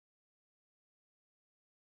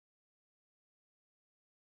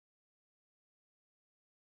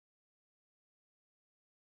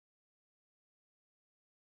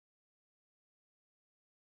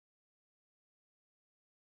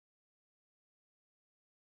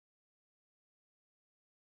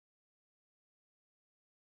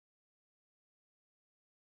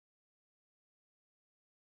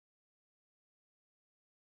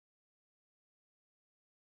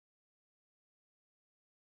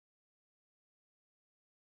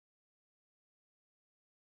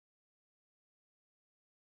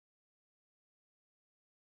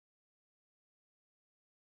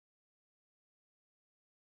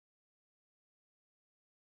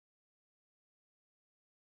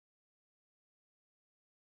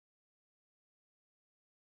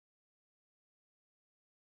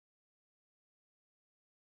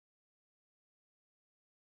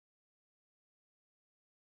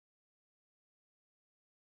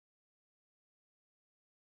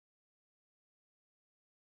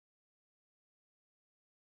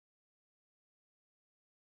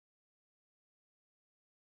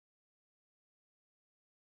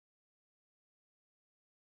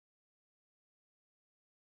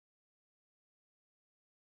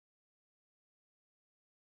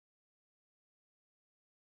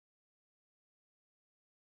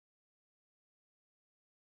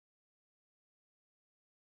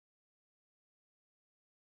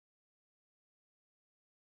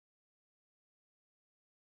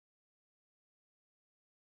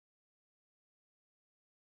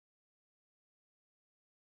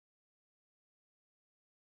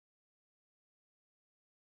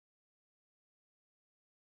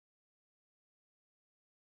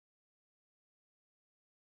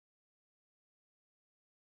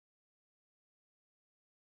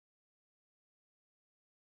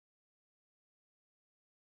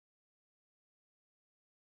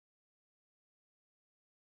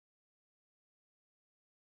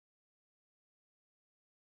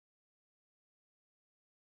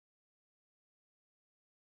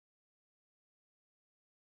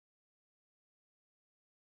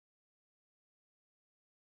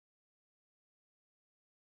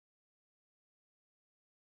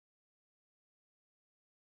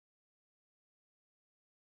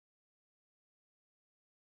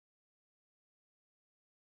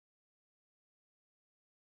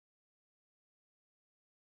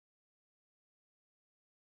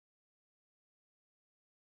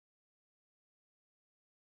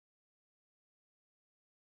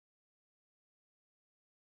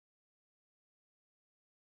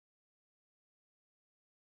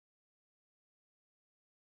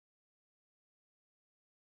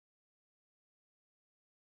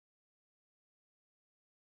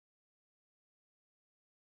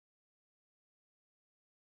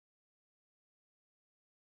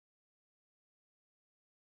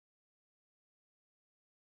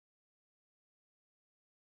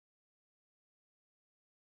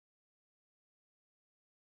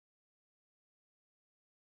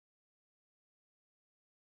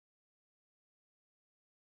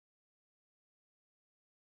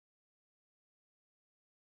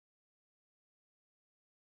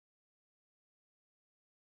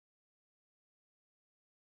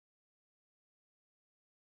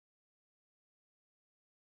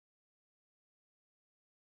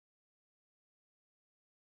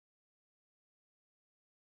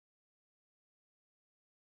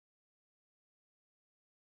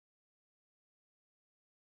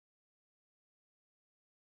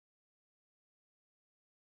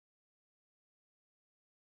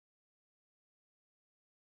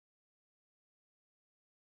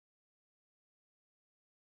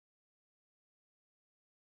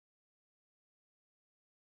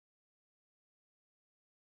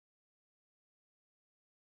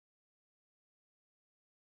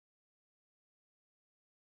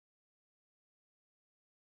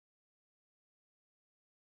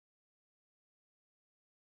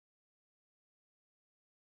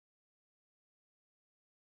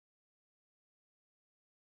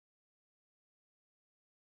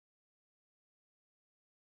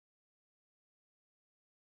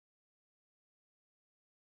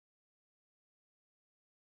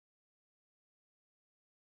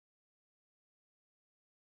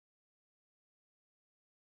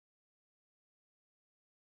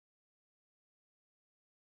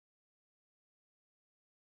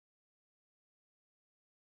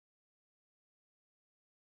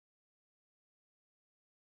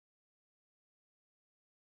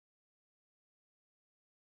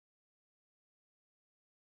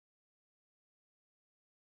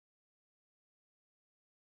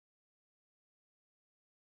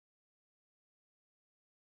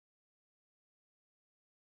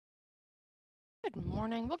Good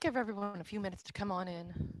morning. We'll give everyone a few minutes to come on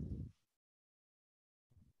in.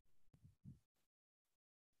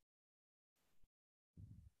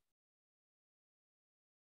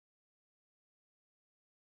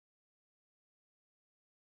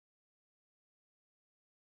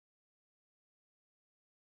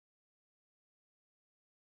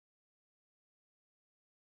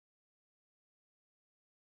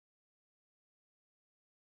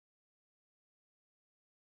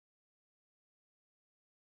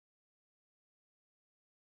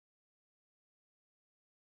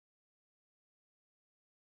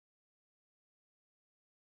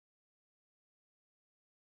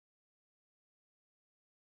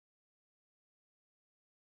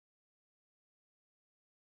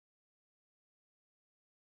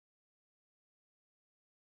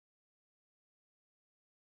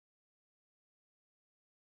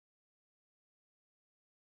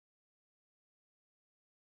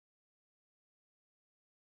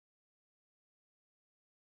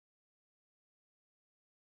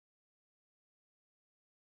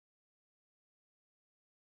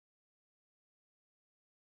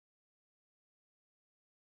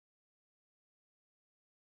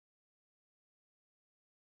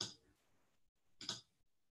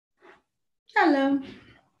 Hello.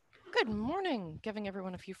 Good morning. Giving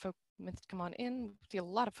everyone a few minutes to come on in. We see a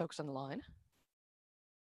lot of folks on the line.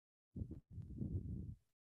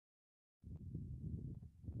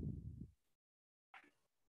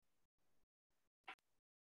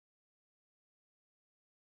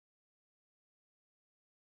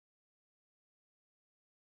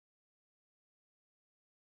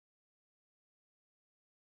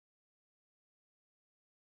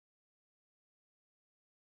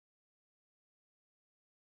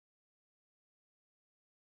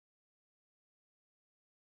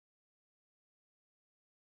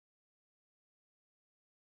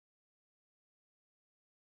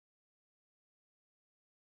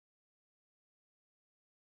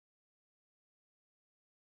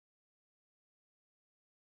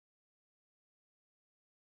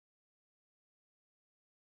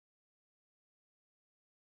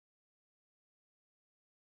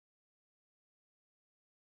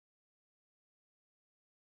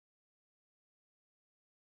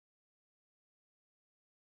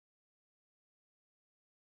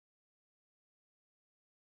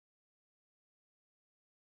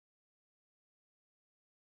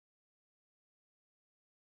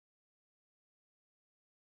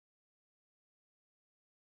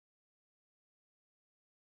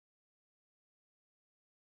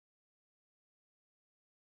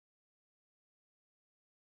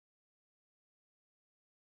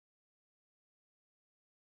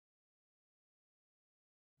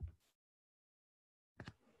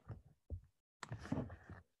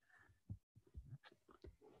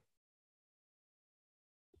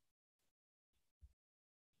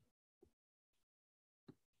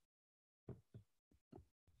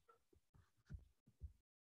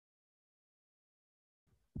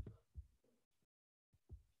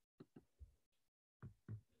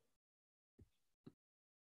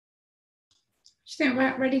 Do you think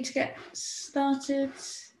we're ready to get started?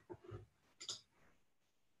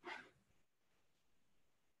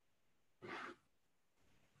 I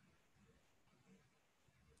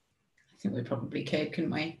think we probably could,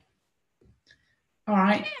 couldn't we? All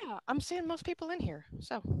right. Yeah, I'm seeing most people in here.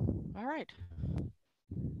 So, all right. Go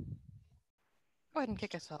ahead and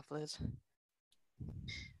kick us off, Liz.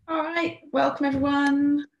 All right. Welcome,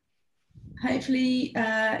 everyone. Hopefully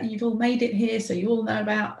you've all made it here, so you all know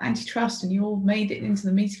about antitrust and you all made it into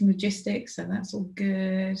the meeting logistics, so that's all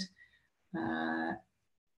good.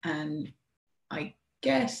 And I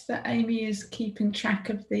guess that Amy is keeping track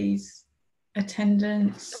of these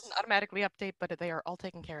attendance. Doesn't automatically update, but they are all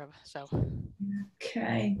taken care of. So.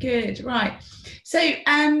 Okay, good. Right. So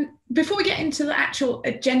before we get into the actual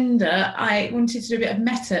agenda, I wanted to do a bit of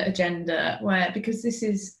meta agenda where, because this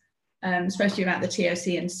is supposed to be about the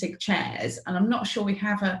TOC and SIG chairs, and I'm not sure we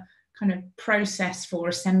have a kind of process for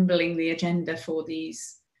assembling the agenda for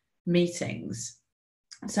these meetings.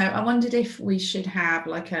 So I wondered if we should have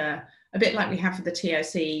like a bit like we have for the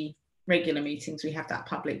TOC regular meetings, we have that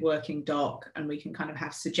public working doc and we can kind of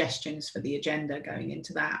have suggestions for the agenda going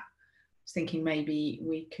into that. I was thinking maybe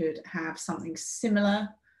we could have something similar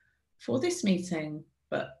for this meeting,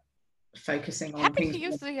 but focusing on Happy things. to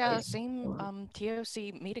use the same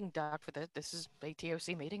TOC meeting doc for this. This is a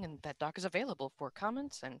TOC meeting, and that doc is available for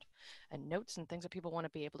comments and notes and things that people want to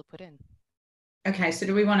be able to put in. Okay, so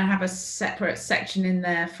do we want to have a separate section in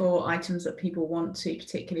there for items that people want to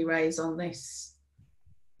particularly raise on this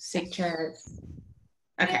SIG chairs?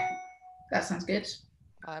 Okay, that sounds good.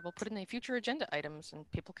 I will put in the future agenda items, and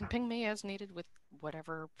people can ping me as needed with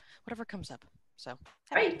whatever comes up. So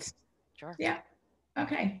Great. Sure. Yeah.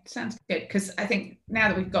 Okay. Sounds good. Because I think now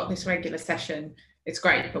that we've got this regular session, it's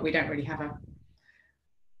great, but we don't really have a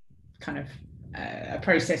kind of a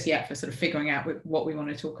process yet for sort of figuring out what we want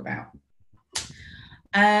to talk about.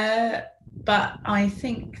 But I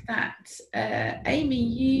think that Amy,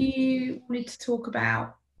 you wanted to talk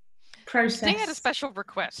about process. They had a special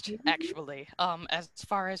request, actually, as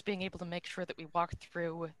far as being able to make sure that we walk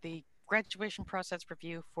through the graduation process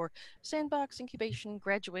review for sandbox, incubation,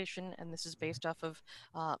 graduation, and this is based off of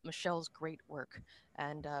Michelle's great work.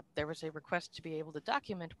 And there was a request to be able to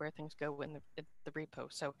document where things go in the repo.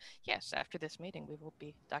 So yes, after this meeting, we will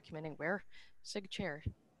be documenting where SIG chair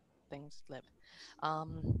things live.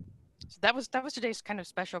 So that was today's kind of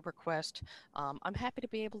special request. I'm happy to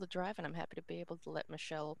be able to drive, and I'm happy to be able to let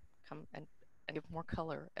Michelle come and give more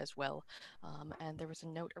color as well. And there was a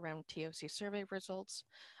note around TOC survey results.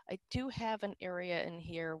 I do have an area in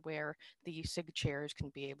here where the SIG chairs can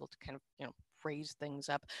be able to kind of, raise things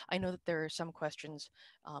up. I know that there are some questions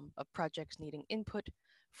of projects needing input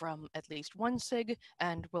from at least one SIG,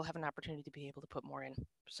 and we'll have an opportunity to be able to put more in.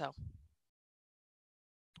 So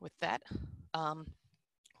with that,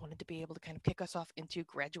 wanted to be able to kind of kick us off into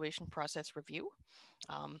graduation process review.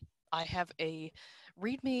 I have a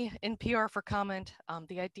README in PR for comment.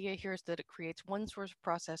 The idea here is that it creates one source of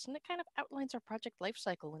process, and it kind of outlines our project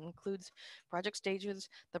lifecycle and includes project stages,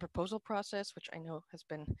 the proposal process, which I know has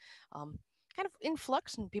been kind of in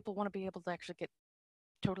flux, and people want to be able to actually get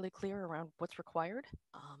totally clear around what's required.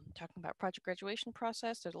 Talking about project graduation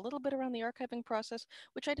process, there's a little bit around the archiving process,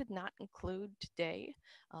 which I did not include today.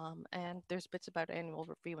 And there's bits about annual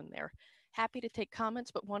review in there. Happy to take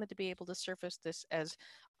comments, but wanted to be able to surface this as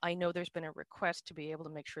I know there's been a request to be able to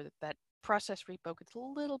make sure that that process repo gets a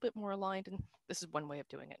little bit more aligned, and this is one way of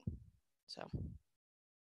doing it. So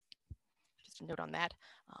just a note on that.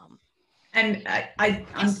 And I'm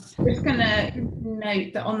just going to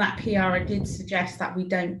note that on that PR, I did suggest that we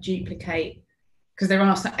don't duplicate, because there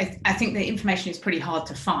are some, I think the information is pretty hard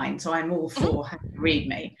to find, so I'm all for having to read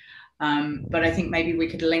me. But I think maybe we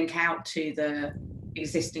could link out to the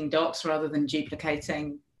existing docs rather than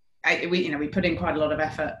duplicating. We put in quite a lot of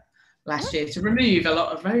effort last year to remove a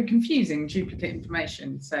lot of very confusing duplicate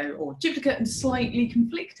information, or duplicate and slightly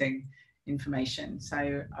conflicting information.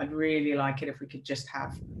 So I'd really like it if we could just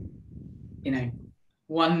have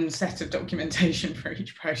one set of documentation for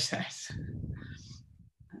each process.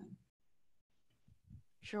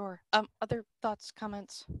 Sure. Other thoughts,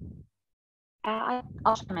 comments? I'll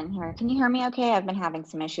chime in here. Can you hear me okay? I've been having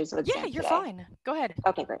some issues with Zoom you're today. fine. Go ahead.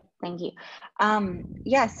 Okay, great. Thank you.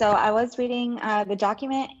 Yeah, so I was reading the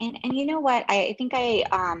document, and you know what? I think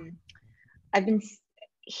I've been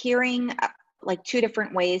hearing like two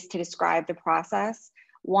different ways to describe the process.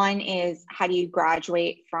 One is, how do you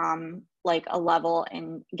graduate from like a level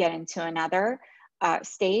and get into another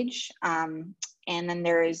stage? And then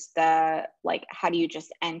there's the like, how do you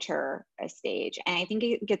just enter a stage? And I think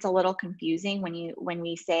it gets a little confusing when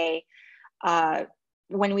we say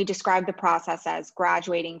when we describe the process as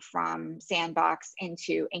graduating from sandbox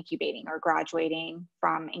into incubating, or graduating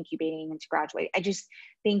from incubating into graduating. I just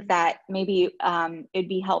think that maybe it'd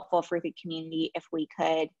be helpful for the community if we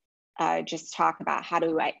could just talk about how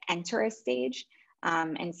do I enter a stage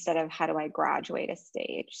instead of how do I graduate a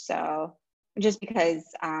stage. So just because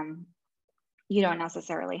you don't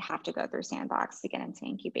necessarily have to go through sandbox to get into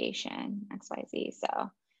incubation, XYZ. So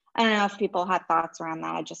I don't know if people had thoughts around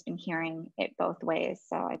that. I've just been hearing it both ways.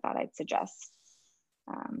 So I thought I'd suggest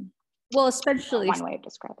well, especially one way of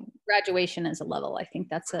describing it. Graduation as a level. I think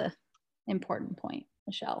that's a important point,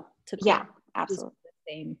 Michelle, to yeah, absolutely.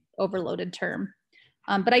 The same overloaded term.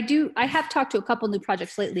 But I have talked to a couple new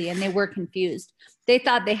projects lately, and they were confused. They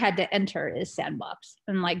thought they had to enter as sandbox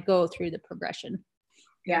and like go through the progression.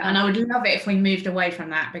 Yeah, and I would love it if we moved away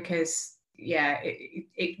from that, because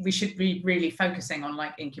we should be really focusing on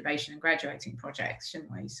like incubation and graduating projects,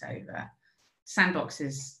 shouldn't we? So sandbox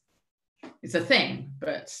is a thing,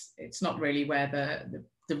 but it's not really where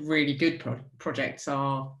the really good projects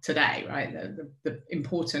are today, right? The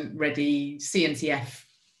important ready CNCF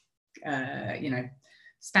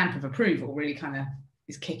stamp of approval really kind of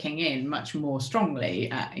is kicking in much more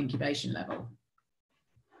strongly at incubation level.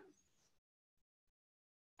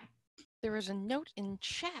 There is a note in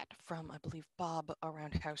chat from, I believe, Bob,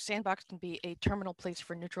 around how Sandbox can be a terminal place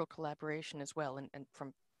for neutral collaboration as well. And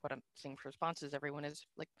from what I'm seeing for responses, everyone is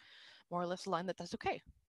like more or less aligned that that's okay.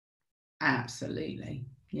 Absolutely,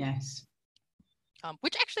 yes.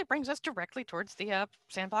 Which actually brings us directly towards the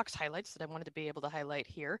sandbox highlights that I wanted to be able to highlight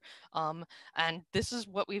here. And this is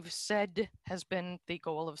what we've said has been the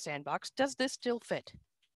goal of sandbox. Does this still fit?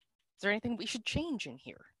 Is there anything we should change in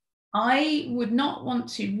here? I would not want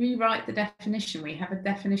to rewrite the definition. We have a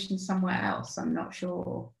definition somewhere else. I'm not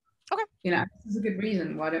sure. Okay. You know, this is a good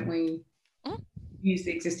reason. Why don't we use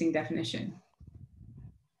the existing definition?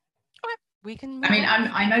 Okay, we can. I mean,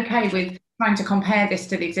 I'm okay with trying to compare this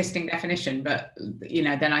to the existing definition, but you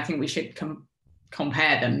know, then I think we should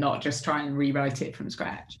compare them, not just try and rewrite it from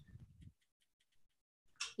scratch.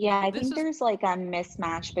 Yeah, I think there's like a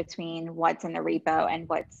mismatch between what's in the repo and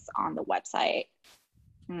what's on the website.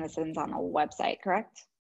 And this one's on the website, correct? Is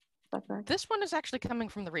that correct? This one is actually coming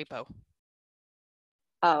from the repo.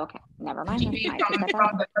 Oh, okay. Never mind.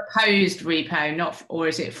 From the proposed repo, not, or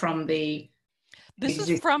is it from the? This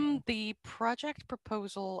is from the project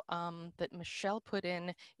proposal that Michelle put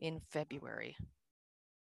in February.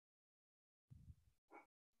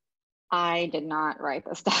 I did not write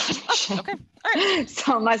this definition. Okay, all right.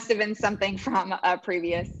 So it must have been something from a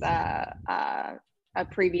previous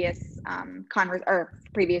previous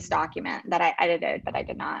document that I edited, but I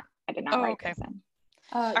did not write this in.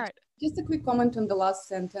 All right. Just a quick comment on the last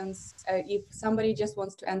sentence. If somebody just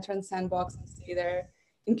wants to enter in Sandbox and stay there,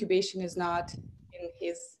 incubation is not in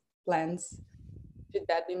his plans. Should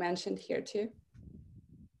that be mentioned here too?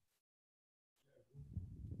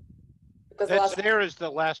 Because that's there is the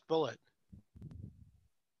last bullet.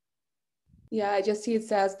 Yeah, I just see it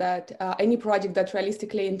says that any project that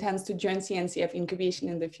realistically intends to join CNCF incubation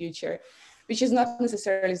in the future, which is not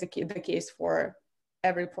necessarily the case for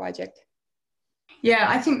every project. Yeah,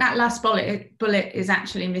 I think that last bullet is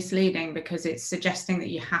actually misleading because it's suggesting that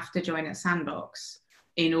you have to join a sandbox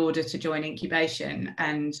in order to join incubation,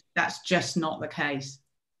 and that's just not the case.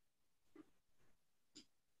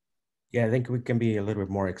 Yeah, I think we can be a little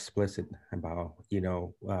bit more explicit about, you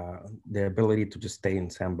know, the ability to just stay in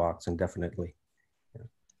sandbox indefinitely. Yeah.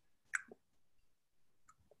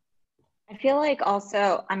 I feel like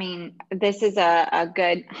also, I mean, this is a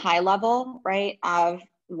good high level, right, of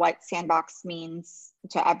what sandbox means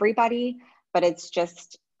to everybody, but it's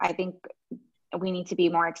just, I think we need to be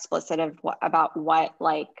more explicit about what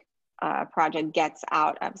like a project gets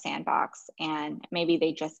out of sandbox, and maybe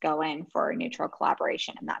they just go in for neutral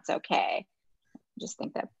collaboration and that's okay. I just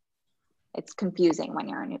think that it's confusing when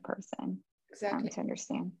you're a new person. Exactly. To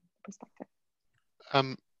understand the perspective.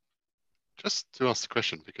 Just to ask the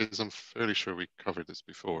question, because I'm fairly sure we covered this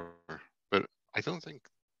before, but I don't think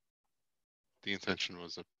the intention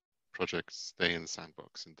was a project stay in the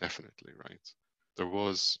sandbox indefinitely, right? There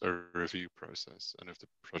was a review process, and if the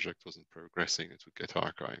project wasn't progressing, it would get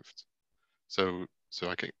archived. So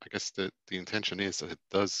I guess the intention is that it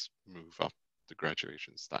does move up the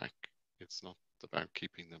graduation stack. It's not about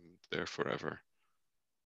keeping them there forever.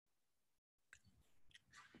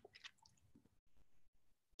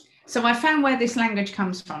 So I found where this language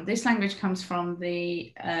comes from. This language comes from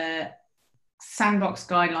the Sandbox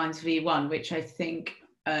Guidelines V1, which I think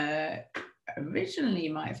originally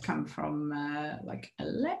might have come from like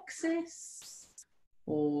Alexis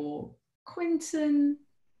or Quinton.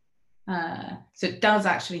 So it does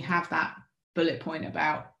actually have that bullet point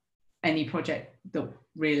about any project that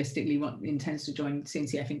realistically intends to join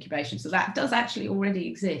CNCF incubation. So that does actually already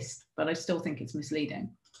exist, but I still think it's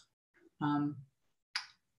misleading. And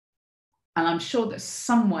I'm sure that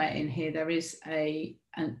somewhere in here there is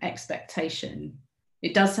an expectation.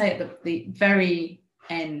 It does say at the very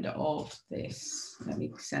end of this, let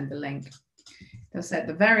me send the link. It does say at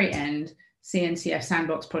the very end, CNCF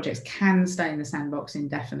sandbox projects can stay in the sandbox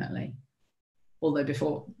indefinitely.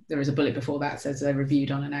 Although there is a bullet before that says they're reviewed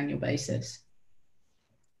on an annual basis.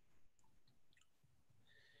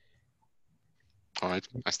 All right,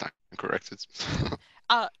 I stand corrected.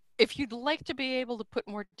 If you'd like to be able to put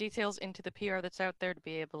more details into the PR that's out there to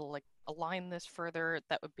be able to like align this further,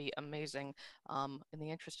 that would be amazing. In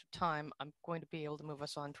the interest of time, I'm going to be able to move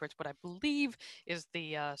us on towards what I believe is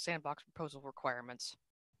the sandbox proposal requirements.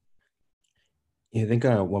 Yeah, I think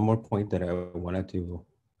one more point that I wanted to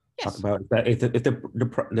talk about is that if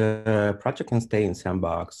the project can stay in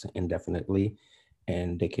sandbox indefinitely,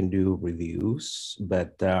 and they can do reviews,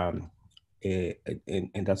 but and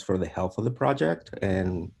that's for the health of the project.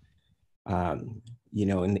 And you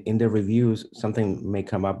know, in the reviews, something may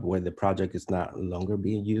come up where the project is not longer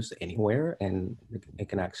being used anywhere, and it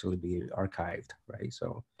can actually be archived, right?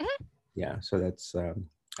 So, yeah, so that's I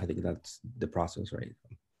think that's the process, right?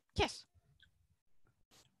 Yes.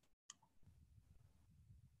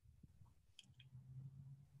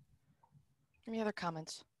 Any other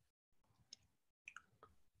comments?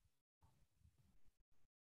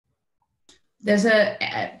 There's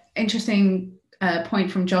a interesting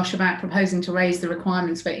point from Josh about proposing to raise the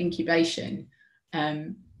requirements for incubation.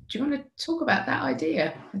 Do you want to talk about that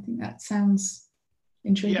idea? I think that sounds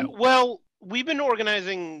intriguing. Yeah, well, we've been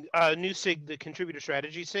organizing a new SIG, the Contributor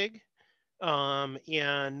Strategy SIG.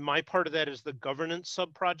 And my part of that is the governance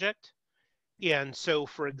sub-project. And so,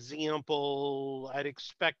 for example, I'd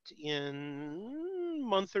expect in a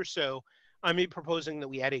month or so, I may be proposing that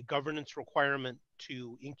we add a governance requirement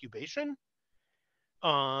to incubation.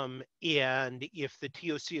 And if the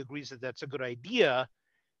TOC agrees that that's a good idea,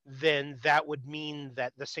 then that would mean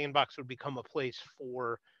that the sandbox would become a place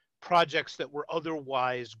for projects that were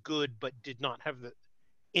otherwise good but did not have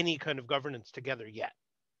any kind of governance together yet.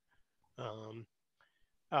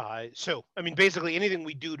 So, I mean, basically anything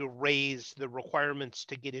we do to raise the requirements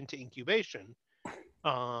to get into incubation,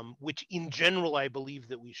 which in general I believe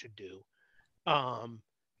that we should do,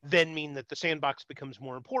 then mean that the sandbox becomes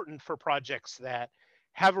more important for projects that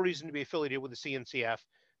have a reason to be affiliated with the CNCF.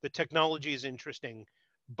 The technology is interesting,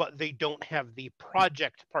 but they don't have the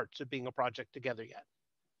project parts of being a project together yet.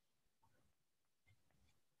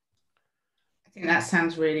 I think that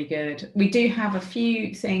sounds really good. We do have a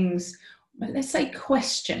few things, let's say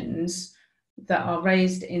questions, that are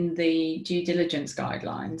raised in the due diligence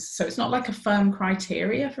guidelines. So it's not like a firm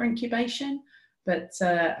criteria for incubation, but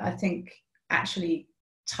I think actually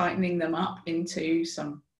tightening them up into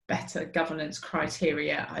some better governance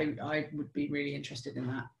criteria, I would be really interested in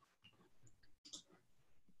that.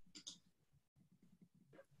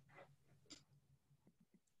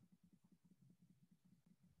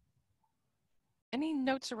 Any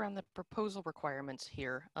notes around the proposal requirements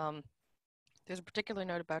here? There's a particular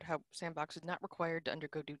note about how Sandbox is not required to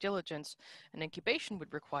undergo due diligence, and incubation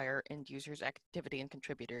would require end users, activity, and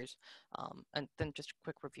contributors. And then just a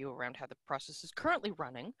quick review around how the process is currently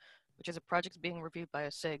running, which is a project being reviewed by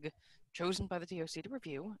a SIG chosen by the TOC to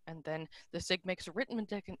review, and then the SIG makes a written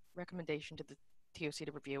recommendation to the TOC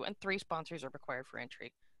to review, and 3 sponsors are required for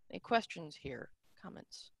entry. Any questions here?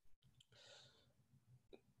 Comments?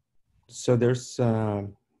 So there's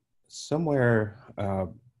somewhere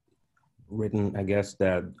written, I guess,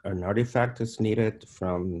 that an artifact is needed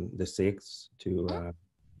from the SIGs to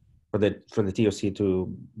for the TOC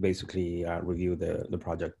to basically review the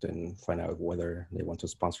project and find out whether they want to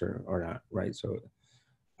sponsor or not, right? So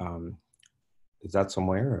is that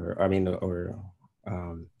somewhere, or I mean, or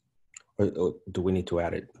do we need to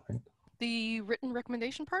add it? Right? The written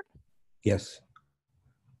recommendation part? Yes.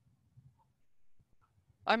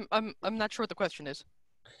 I'm not sure what the question is.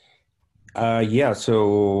 Yeah,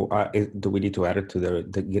 so do we need to add it to the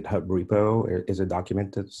GitHub repo? Is it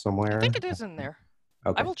documented somewhere? I think it is in there.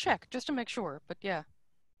 Okay. I will check just to make sure, but yeah.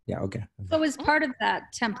 Yeah, okay. So as part of that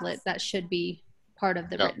template, that should be part of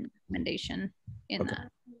the written recommendation in that.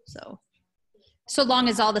 So long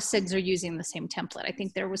as all the SIGs are using the same template. I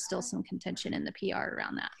think there was still some contention in the PR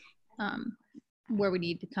around that, where we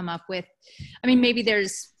need to come up with, I mean, maybe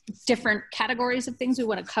there's different categories of things we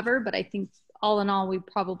want to cover, but I think all in all, we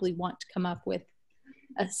probably want to come up with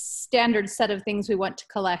a standard set of things we want to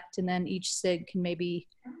collect, and then each SIG can maybe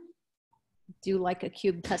do like a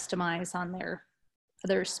cube customize on their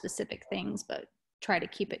other specific things, but try to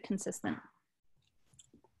keep it consistent.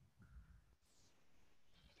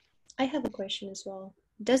 I have a question as well.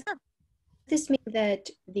 Does this mean that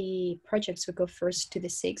the projects would go first to the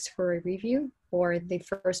SIGs for a review, or the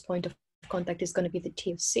first point of contact is going to be the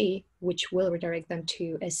TOC, which will redirect them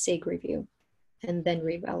to a SIG review and then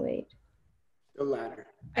reevaluate? The latter.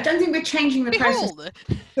 I don't think we're changing the process.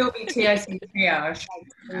 Still be TOC triage.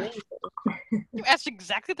 You asked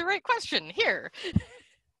exactly the right question. Here.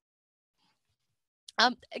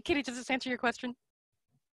 Katie, does this answer your question?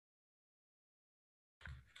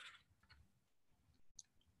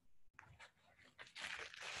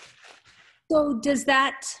 So is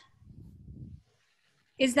that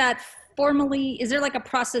formally, is there like a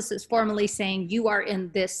process that's formally saying you are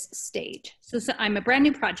in this stage? So I'm a brand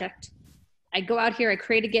new project. I go out here, I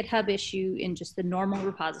create a GitHub issue in just the normal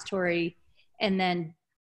repository, and then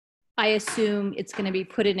I assume it's going to be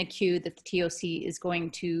put in a queue that the TOC is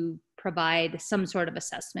going to provide some sort of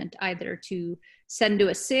assessment, either to send to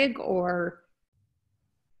a SIG or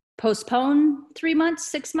postpone 3 months,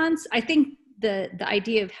 6 months. I think the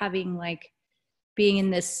idea of having like being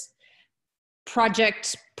in this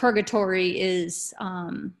project purgatory is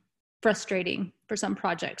frustrating for some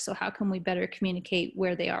projects. So how can we better communicate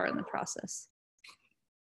where they are in the process?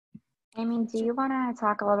 I mean, do you want to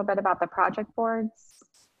talk a little bit about the project boards?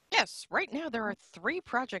 Yes, right now there are 3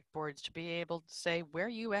 project boards to be able to say where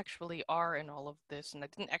you actually are in all of this, and I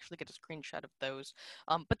didn't actually get a screenshot of those.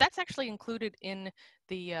 But that's actually included in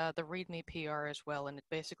the README PR as well, and it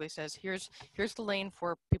basically says here's the lane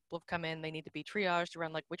for people who've come in. They need to be triaged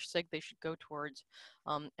around like which SIG they should go towards.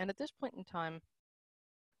 And at this point in time,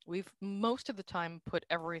 we've most of the time put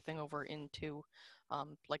everything over into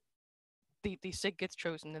like the SIG gets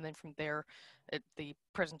chosen, and then from there, the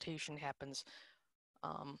presentation happens.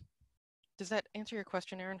 Does that answer your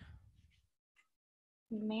question, Erin?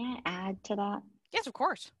 May I add to that? Yes, of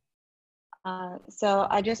course. So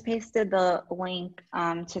I just pasted the link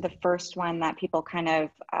to the first one that people kind of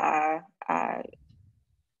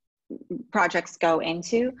projects go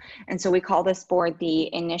into. And so we call this board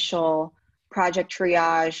the initial project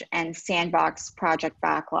triage and sandbox project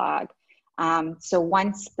backlog. So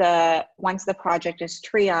once the project is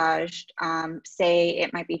triaged, say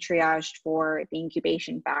it might be triaged for the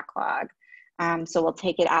incubation backlog. So we'll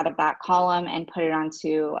take it out of that column and put it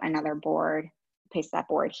onto another board, paste that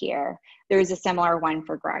board here. There's a similar one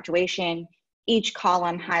for graduation. Each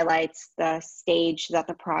column highlights the stage that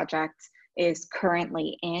the project is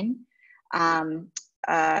currently in. And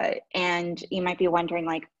you might be wondering,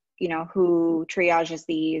 like, you know, who triages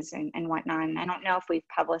these and whatnot. And I don't know if we've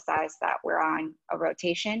publicized that we're on a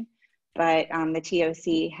rotation, but the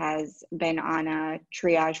TOC has been on a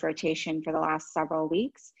triage rotation for the last several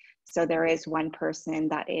weeks. So there is one person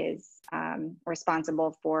that is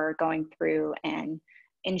responsible for going through and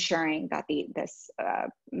ensuring that this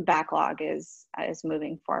backlog is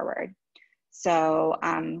moving forward. So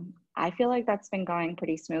I feel like that's been going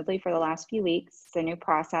pretty smoothly for the last few weeks. It's a new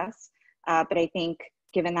process, but I think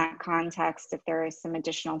given that context, if there is some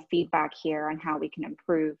additional feedback here on how we can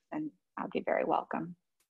improve, then that would be very welcome.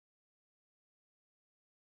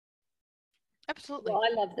 Absolutely. Well,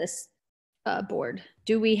 I love this board.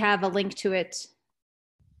 Do we have a link to it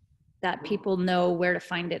that people know where to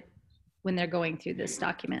find it when they're going through this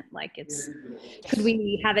document? Like it's, could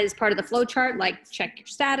we have it as part of the flow chart, like check your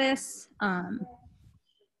status? I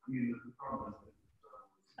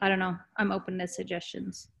don't know. I'm open to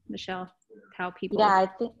suggestions, Michelle, how people. Yeah, I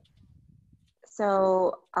think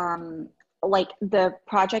so. Like the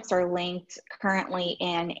projects are linked currently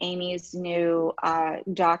in Amy's new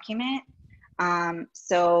document.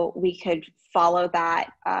 So we could follow that,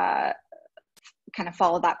 kind of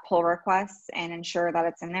follow that pull request and ensure that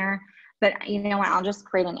it's in there. But you know what, I'll just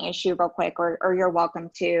create an issue real quick, or you're welcome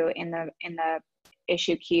to in the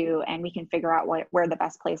issue queue, and we can figure out where the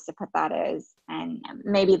best place to put that is. And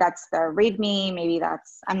maybe that's the README, maybe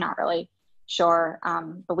that's, I'm not really sure,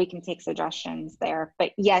 but we can take suggestions there.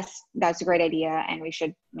 But yes, that's a great idea, and we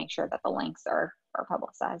should make sure that the links are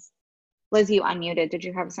publicized. Liz, you unmuted. Did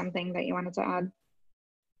you have something that you wanted to add?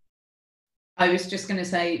 I was just going to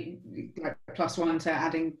say, like, +1 to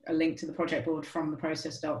adding a link to the project board from the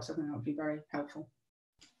process docs. I think that would be very helpful.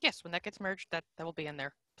 Yes, when that gets merged, that will be in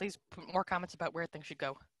there. Please put more comments about where things should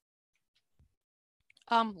go.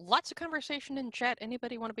 Lots of conversation in chat.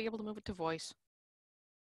 Anybody want to be able to move it to voice?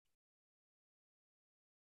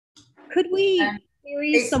 Could we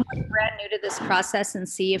query someone brand new to this process and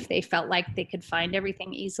see if they felt like they could find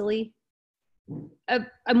everything easily?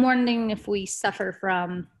 I'm wondering if we suffer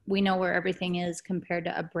from, we know where everything is compared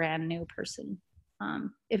to a brand new person.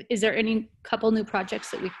 Is there any couple new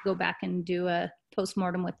projects that we could go back and do a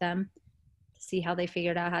postmortem with them to see how they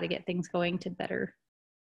figured out how to get things going to better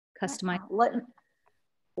customize?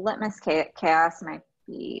 Litmus Chaos might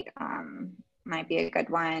be a good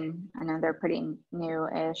one. I know they're pretty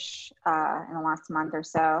new-ish in the last month or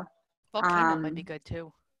so. Volcano might be good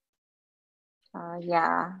too.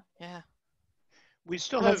 Yeah. Yeah. We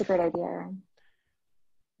still That's a great idea.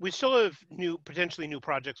 We still have potentially new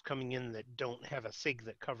projects coming in that don't have a SIG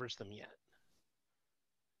that covers them yet.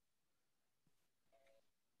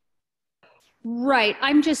 Right.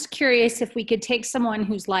 I'm just curious if we could take someone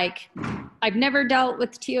who's like, I've never dealt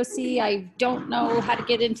with TOC. I don't know how to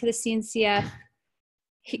get into the CNCF.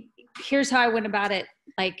 Here's how I went about it.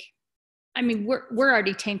 Like, I mean, we're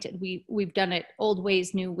already tainted. We've done it old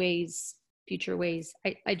ways, new ways, future ways.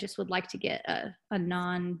 I just would like to get a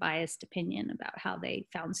non-biased opinion about how they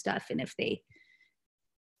found stuff and if they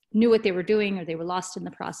knew what they were doing or they were lost in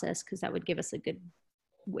the process, because that would give us a good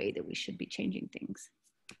way that we should be changing things.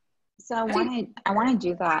 So I want to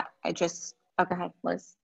do that. Oh, go ahead,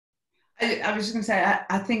 Liz. I was just going to say,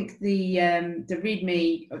 I think the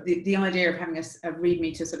README, the idea of having a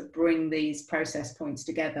README to sort of bring these process points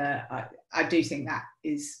together, I do think that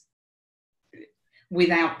is,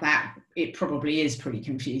 without that, it probably is pretty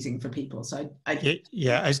confusing for people. So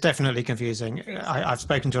yeah, it's definitely confusing. I've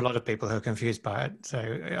spoken to a lot of people who are confused by it, so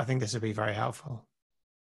I think this would be very helpful.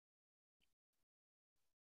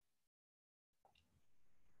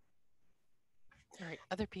 All right,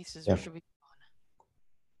 other pieces, Yeah. or should we go on?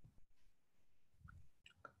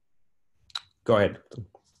 Go ahead.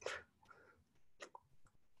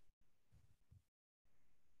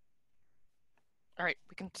 All right,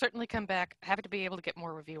 we can certainly come back. Happy to be able to get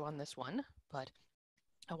more review on this one, but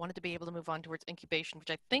I wanted to be able to move on towards incubation,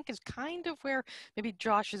 which I think is kind of where maybe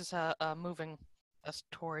Josh is moving us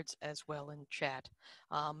towards as well in chat.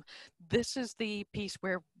 This is the piece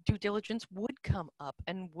where due diligence would come up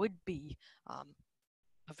and would be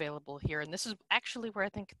available here. And this is actually where I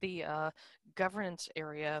think the governance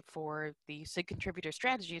area for the SIG contributor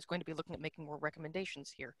strategy is going to be looking at making more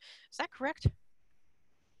recommendations here. Is that correct?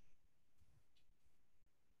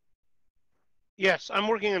 Yes, I'm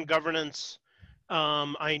working on governance.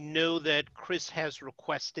 I know that Chris has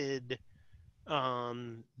requested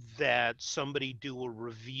that somebody do a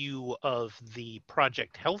review of the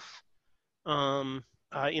project health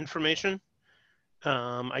information.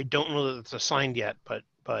 I don't know that it's assigned yet, but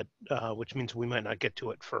which means we might not get to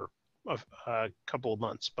it for a couple of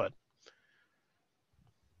months. But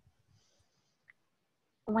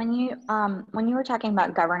when you were talking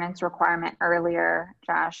about governance requirement earlier,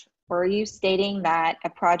 Josh, were you stating that a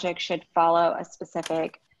project should follow a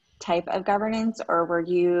specific type of governance, or were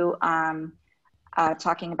you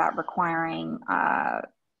talking about requiring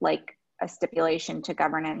like a stipulation to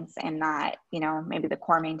governance, and that, you know, maybe the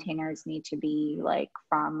core maintainers need to be like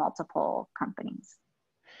from multiple companies?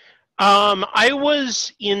 I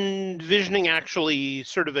was envisioning actually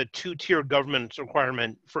sort of a two-tier governance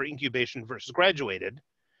requirement for incubation versus graduated.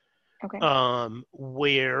 Okay.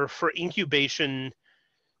 Where for incubation,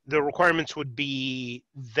 the requirements would be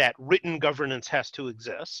that written governance has to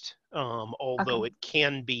exist, although Okay. it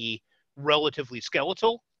can be relatively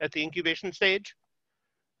skeletal at the incubation stage.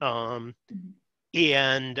 So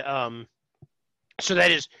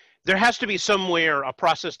that is, there has to be somewhere a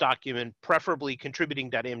process document, preferably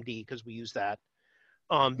contributing.md, because we use that,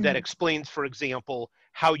 that explains, for example,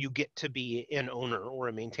 how you get to be an owner or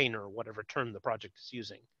a maintainer, or whatever term the project is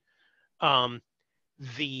using.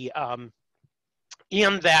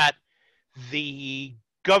 And that the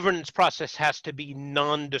governance process has to be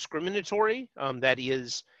non-discriminatory. That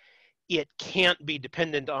is, it can't be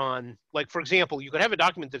dependent on, like, for example, you could have a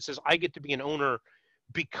document that says, I get to be an owner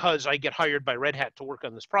because I get hired by Red Hat to work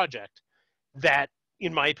on this project. That,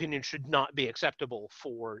 in my opinion, should not be acceptable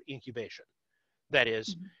for incubation. That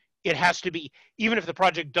is, it has to be, even if the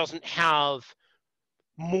project doesn't have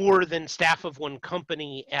more than staff of one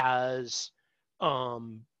company as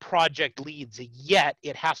project leads yet,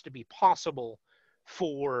 it has to be possible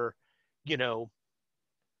for, you know,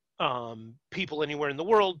 people anywhere in the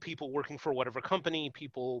world, people working for whatever company,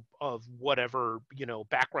 people of whatever, you know,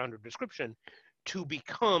 background or description, to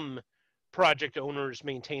become project owners,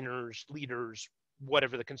 maintainers, leaders,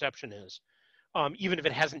 whatever the conception is, even if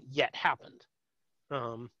it hasn't yet happened.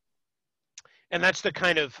 And that's the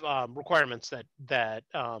kind of requirements that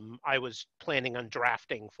I was planning on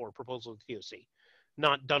drafting for proposal to TOC.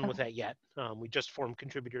 Not done with that yet. We just formed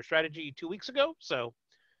contributor strategy 2 weeks ago, so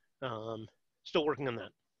still working on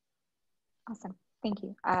that. Awesome, thank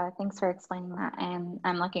you. Thanks for explaining that, and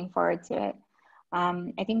I'm looking forward to it.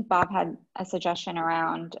 I think Bob had a suggestion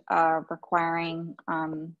around requiring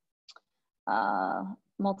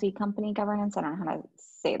multi-company governance. I don't know how to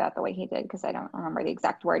say that the way he did, because I don't remember the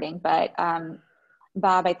exact wording, but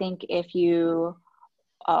Bob, I think if you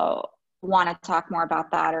want to talk more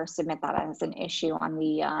about that or submit that as an issue on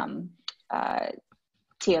the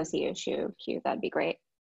TOC issue queue, that'd be great.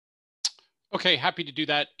 Okay, happy to do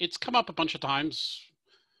that. It's come up a bunch of times,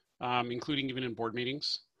 including even in board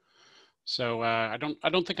meetings. So I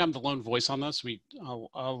don't think I'm the lone voice on this.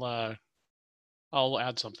 I'll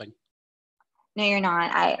add something. No, you're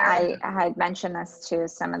not. I had mentioned this to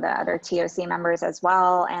some of the other TOC members as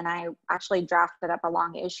well, and I actually drafted up a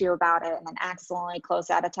long issue about it and then accidentally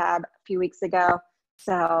closed out a tab a few weeks ago.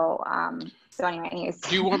 So, so anyways.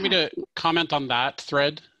 Do you want me to comment on that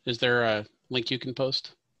thread? Is there a link you can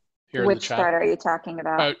post here in the chat? Which thread are you talking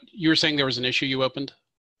about? You were saying there was an issue you opened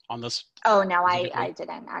on this. Oh, no, I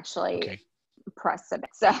didn't actually press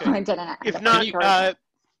submit, so I didn't. If not,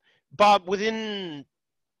 Bob, within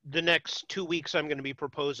the next 2 weeks, I'm going to be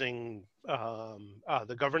proposing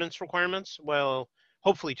the governance requirements. Well,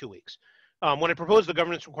 hopefully 2 weeks. When I propose the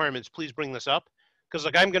governance requirements, please bring this up, because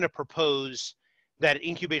like I'm going to propose that at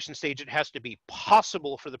incubation stage, it has to be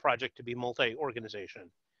possible for the project to be multi-organization,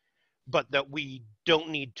 but that we don't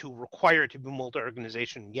need to require it to be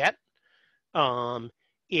multi-organization yet. And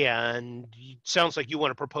it sounds like you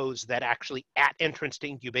want to propose that actually at entrance to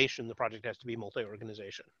incubation, the project has to be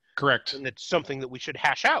multi-organization. Correct. And it's something that we should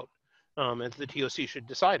hash out, and the TOC should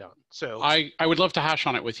decide on. So I would love to hash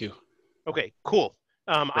on it with you. okay, cool.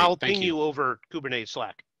 Great, I'll thank ping you over Kubernetes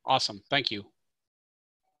Slack. Awesome, thank you.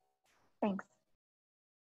 Thanks.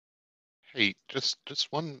 Hey, just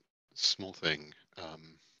one small thing,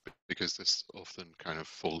 because this often kind of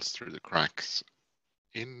falls through the cracks.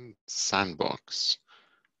 In Sandbox,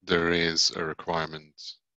 there is a requirement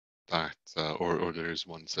that, or there is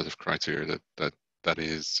one set of criteria that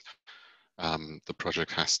is the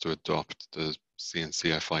project has to adopt the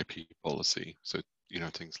CNCF IP policy. So, you know,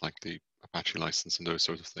 things like the Apache license and those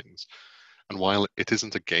sort of things. And while it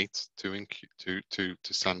isn't a gate to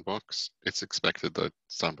Sandbox, it's expected that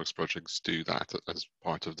Sandbox projects do that as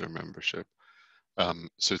part of their membership.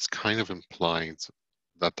 So it's kind of implied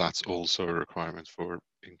that that's also a requirement for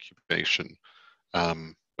incubation,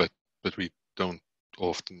 but we don't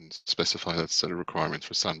often specify that set of requirement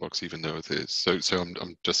for Sandbox, even though it is. So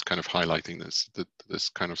I'm just kind of highlighting this, that this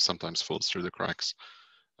kind of sometimes falls through the cracks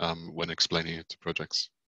when explaining it to projects.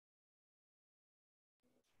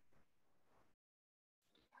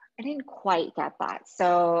 I didn't quite get that.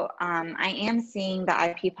 So I am seeing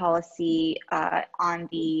the IP policy on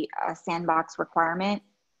the Sandbox requirement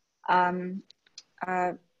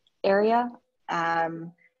area.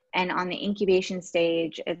 And on the incubation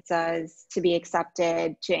stage, it says to be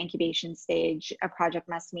accepted to incubation stage, a project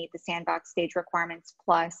must meet the Sandbox stage requirements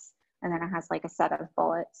plus, and then it has like a set of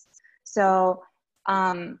bullets. So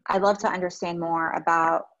I'd love to understand more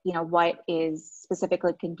about, you know, what is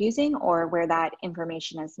specifically confusing or where that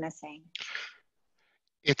information is missing.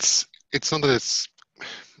 It's not that it's,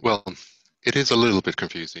 well, it is a little bit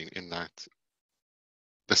confusing in that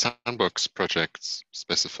the Sandbox projects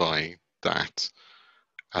specify that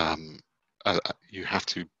you have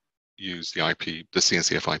to use the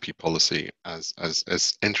CNCF IP policy as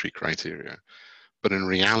entry criteria, but in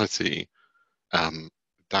reality,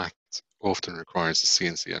 that often requires the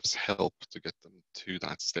CNCF's help to get them to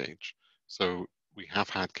that stage. So we have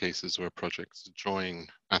had cases where projects join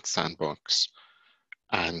at Sandbox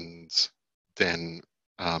and then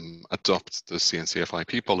adopt the CNCF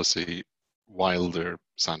IP policy while they're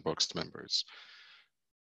Sandbox members.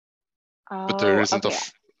 But there isn't okay.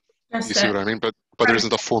 You see what I mean? But there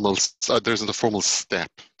isn't a formal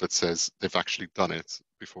step that says they've actually done it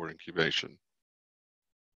before incubation.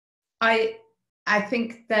 I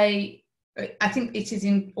think it is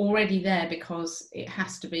already there because it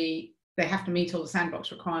has to be, they have to meet all the Sandbox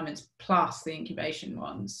requirements plus the incubation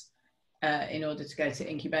ones in order to go to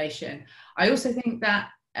incubation. I also think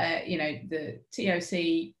that you know, the TOC,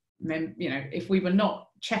 you know, if we were not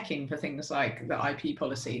checking for things like the IP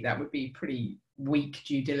policy, that would be pretty weak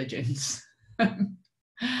due diligence. And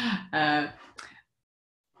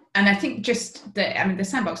I think just that, I mean, the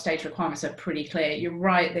Sandbox stage requirements are pretty clear. You're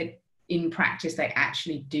right that in practice, they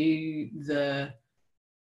actually do the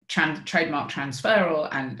trademark transferal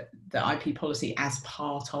and the IP policy as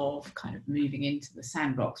part of kind of moving into the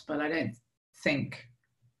Sandbox. But I don't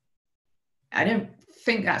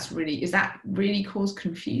think that's really, is that really cause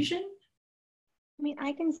confusion? I mean,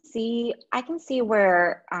 I can see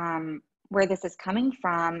where this is coming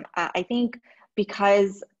from. I think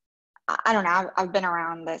because, I don't know, I've been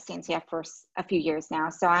around the CNCF for a few years now,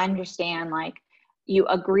 so I understand, like, you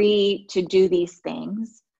agree to do these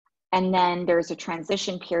things, and then there's a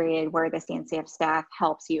transition period where the CNCF staff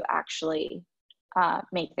helps you actually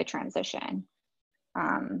make the transition.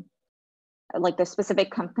 Like the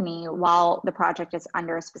specific company, while the project is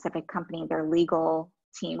under a specific company, their legal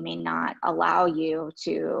team may not allow you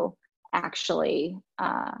to actually,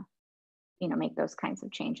 you know, make those kinds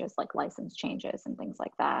of changes, like license changes and things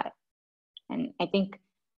like that. And I think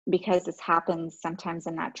because this happens sometimes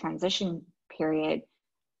in that transition period,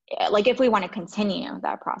 like if we want to continue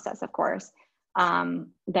that process, of course,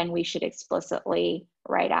 then we should explicitly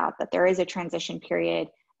write out that there is a transition period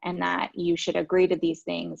and that you should agree to these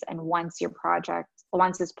things. And once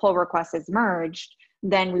this pull request is merged,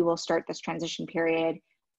 then we will start this transition period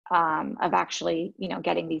of actually, you know,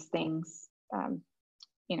 getting these things,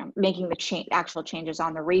 you know, making the actual changes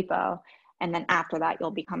on the repo. And then after that, you'll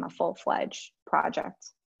become a full-fledged project,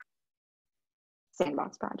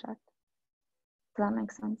 Sandbox project. Does that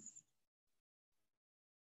make sense?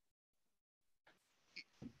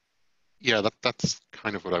 Yeah, that's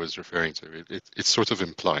kind of what I was referring to. It's sort of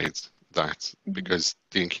implied that because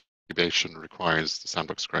the incubation requires the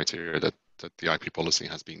Sandbox criteria that the IP policy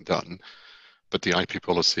has been done, but the IP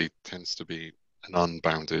policy tends to be an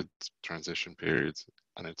unbounded transition period,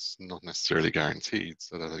 and it's not necessarily guaranteed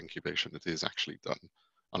that at incubation it is actually done,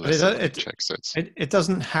 unless somebody checks it. It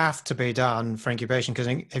doesn't have to be done for incubation, because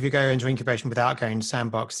if you go into incubation without going to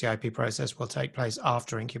sandbox, the IP process will take place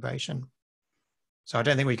after incubation. So I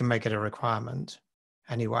don't think we can make it a requirement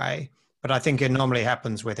anyway, but I think it normally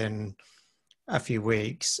happens within a few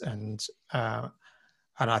weeks. And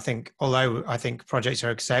I think, although I think projects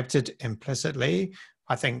are accepted implicitly,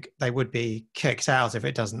 I think they would be kicked out if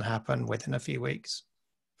it doesn't happen within a few weeks.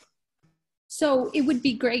 So it would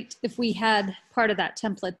be great if we had part of that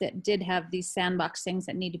template that did have these sandbox things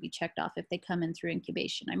that need to be checked off if they come in through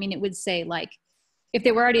incubation. I mean, it would say like, if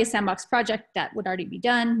they were already a sandbox project, that would already be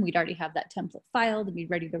done. We'd already have that template filed and be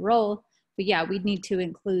ready to roll. But yeah, we'd need to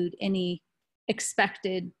include any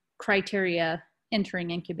expected criteria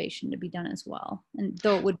entering incubation to be done as well. And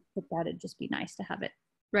though it would put that, it'd just be nice to have it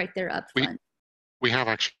right there up front. We have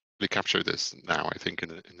actually captured this now, I think, in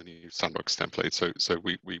the new sandbox template. So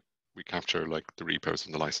we capture like the repos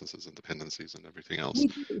and the licenses and dependencies and everything else.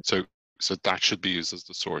 So that should be used as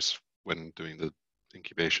the source when doing the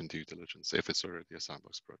incubation due diligence, if it's already a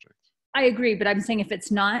sandbox project. I agree, but I'm saying if it's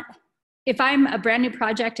not, if I'm a brand new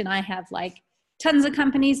project and I have like tons of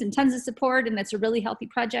companies and tons of support and it's a really healthy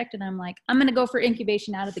project and I'm like, I'm going to go for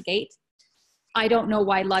incubation out of the gate, I don't know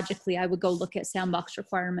why logically I would go look at sandbox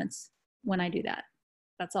requirements when I do that.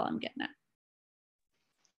 That's all I'm getting at.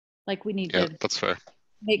 Like we need to that's fair.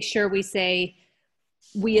 Make sure we say,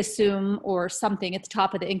 we assume or something at the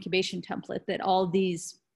top of the incubation template that all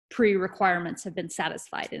these pre-requirements have been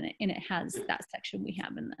satisfied in it, and it has that section we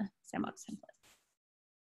have in the sandbox template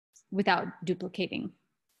without duplicating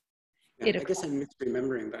it. I guess I'm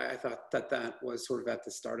misremembering, but I thought that was sort of at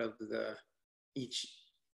the start of the each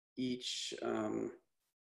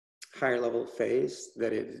higher level phase,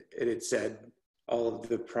 that it had said all of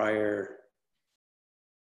the prior,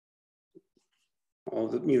 all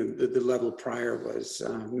the, the level prior was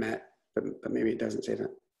met, but maybe it doesn't say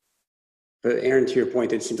that. But Aaron, to your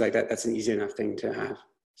point, it seems like that's an easy enough thing to have.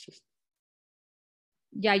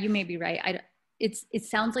 Yeah, you may be right. It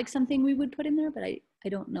sounds like something we would put in there, but I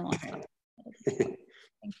don't know.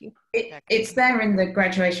 Thank you. It's there in the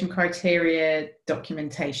graduation criteria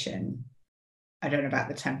documentation. I don't know about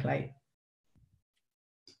the template.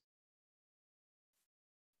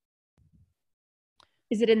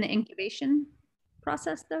 Is it in the incubation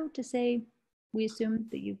process though, to say, we assume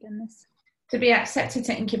that you've done this? To be accepted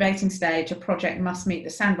to incubating stage, a project must meet the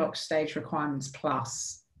sandbox stage requirements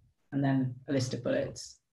plus, and then a list of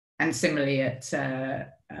bullets. And similarly at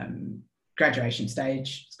graduation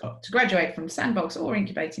stage, it's got to graduate from sandbox or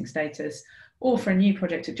incubating status, or for a new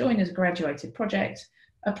project to join as a graduated project,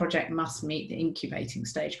 a project must meet the incubating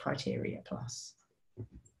stage criteria plus,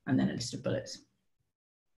 and then a list of bullets.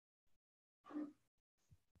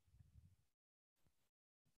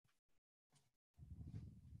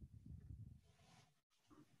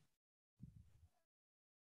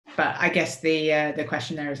 But I guess the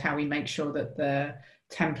question there is how we make sure that the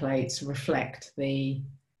templates reflect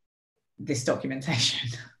this documentation.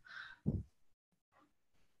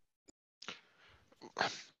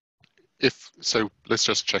 So let's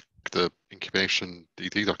just check the incubation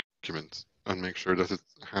DD document and make sure that it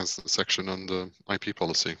has the section on the IP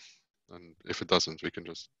policy. And if it doesn't, we can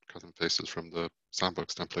just cut and paste it from the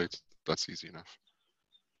sandbox template. That's easy enough.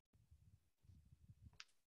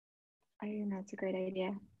 I think that's a great idea.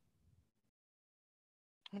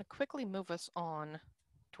 I'm going to quickly move us on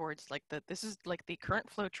towards like this is like the current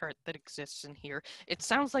flow chart that exists in here. It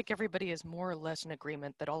sounds like everybody is more or less in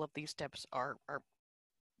agreement that all of these steps are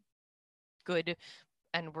good,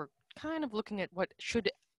 and we're kind of looking at what should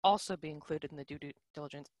also be included in the due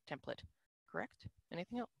diligence template, correct?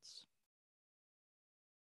 Anything else?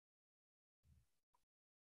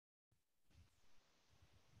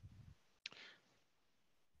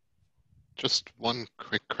 Just one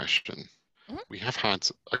quick question. Mm-hmm. We have had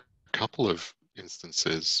a couple of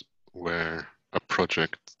instances where a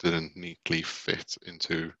project didn't neatly fit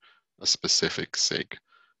into a specific SIG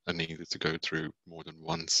and needed to go through more than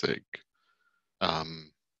one SIG.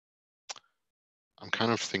 I'm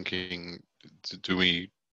kind of thinking, do we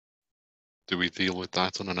deal with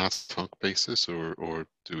that on an ad hoc basis, or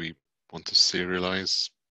do we want to serialize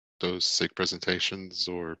those SIG presentations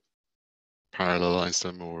or parallelize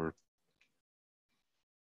them, or?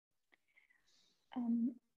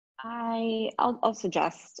 I'll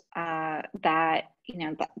suggest that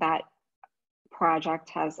that project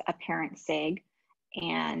has a parent SIG,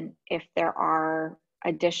 and if there are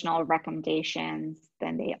additional recommendations,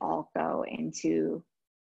 then they all go into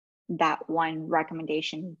that one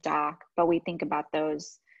recommendation doc. But we think about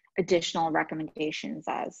those additional recommendations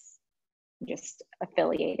as just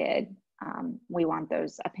affiliated. We want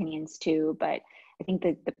those opinions too, but I think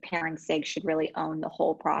that the parent SIG should really own the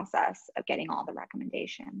whole process of getting all the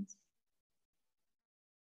recommendations.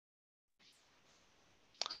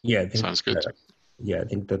 Yeah, I think Sounds good. Yeah, I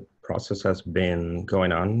think the process has been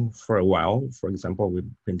going on for a while. For example, we've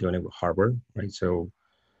been doing it with Harbor, right? So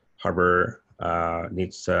Harbor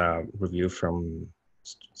needs review from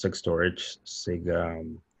SIG storage, SIG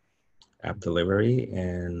app delivery,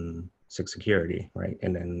 and SIG security, right?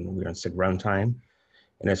 And then we're on SIG runtime.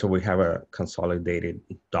 And then so we have a consolidated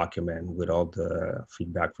document with all the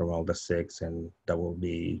feedback from all the SIGs, and that will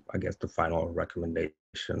be, I guess, the final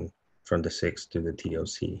recommendation from the SIGs to the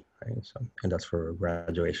TOC, right? So, and that's for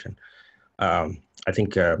graduation. I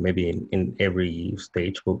think maybe in every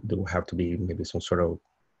stage there will have to be maybe some sort of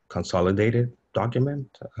consolidated document,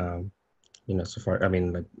 you know, so far, I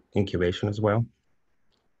mean, like incubation as well.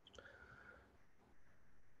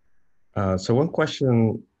 So one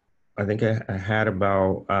question I think I had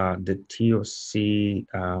about the TOC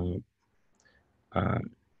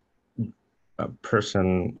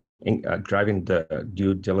person driving the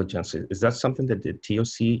due diligence. Is that something that the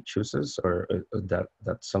TOC chooses, or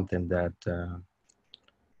that's something that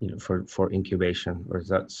you know, for incubation, or is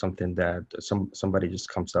that something that somebody just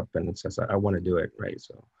comes up and says, I want to do it, right?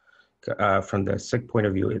 So from the SIG point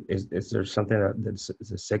of view, is there something that the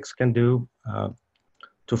SIGs can do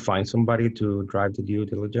to find somebody to drive the due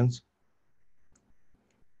diligence?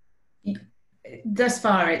 Thus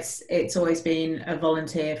far, it's always been a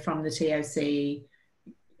volunteer from the TOC,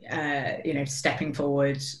 you know, stepping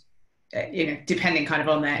forward, you know, depending kind of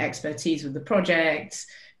on their expertise with the project,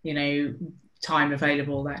 you know, time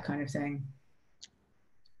available, that kind of thing.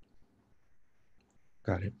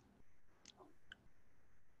 Got it.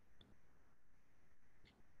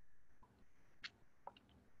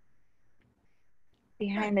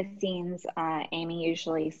 Behind the scenes, Amy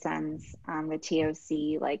usually sends the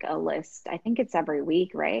TOC like a list. I think it's every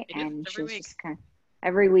week, right? And she's just kind of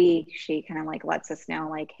every week she kind of like lets us know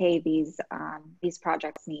like, hey, these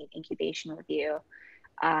projects need incubation review,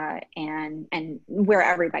 and where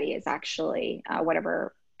everybody is actually,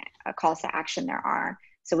 whatever calls to action there are.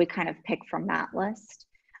 So we kind of pick from that list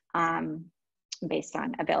based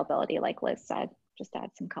on availability, like Liz said, just add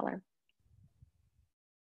some color.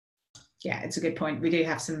 Yeah, it's a good point. We do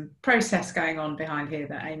have some process going on behind here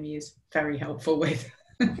that Amy is very helpful with.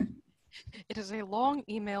 It is a long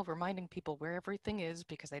email reminding people where everything is,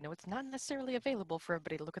 because I know it's not necessarily available for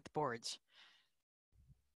everybody to look at the boards.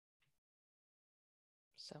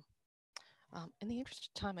 So in the interest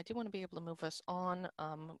of time, I do want to be able to move us on.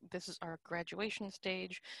 This is our graduation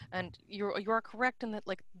stage, and you are correct in that,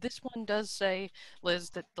 like, this one does say, Liz,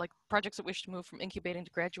 that like projects that wish to move from incubating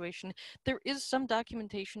to graduation, there is some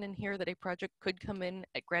documentation in here that a project could come in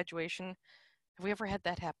at graduation. Have we ever had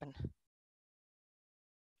that happen? I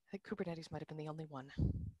think Kubernetes might have been the only one.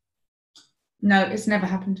 No, it's never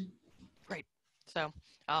happened. Right. So,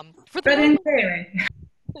 for the but in theory.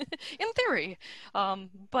 in theory,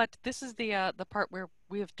 but this is the part where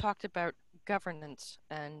we have talked about governance,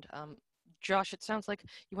 and Josh, it sounds like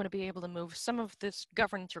you want to be able to move some of this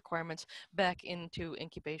governance requirements back into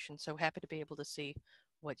incubation. So happy to be able to see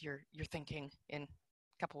what you're thinking in a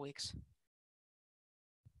couple weeks.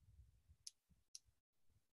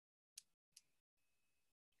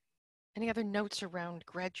 Any other notes around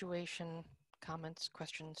graduation, comments,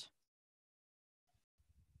 questions?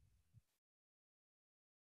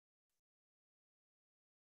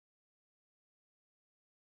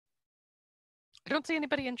 I don't see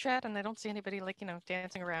anybody in chat, and I don't see anybody, like, you know,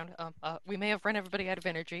 dancing around. We may have run everybody out of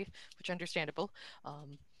energy, which is understandable.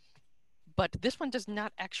 But this one does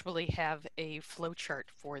not actually have a flowchart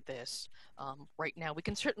for this right now. We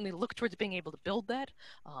can certainly look towards being able to build that,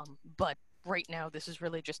 but right now this is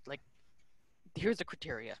really just like, here's the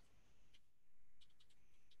criteria.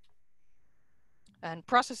 And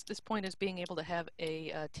process at this point is being able to have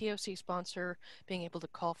a TOC sponsor, being able to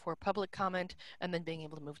call for public comment, and then being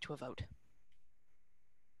able to move to a vote.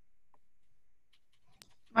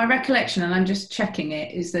 My recollection, and I'm just checking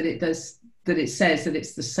it, is that it says that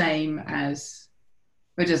it's the same as,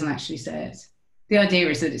 but it doesn't actually say it. The idea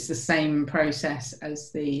is that it's the same process as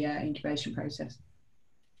the incubation process.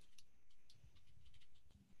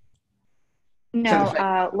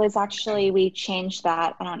 No, Liz, actually, we changed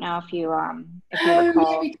that. I don't know if you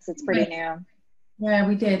recall, because it's pretty new. Yeah,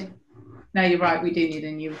 we did. No, you're right. We do need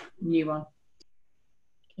a new one.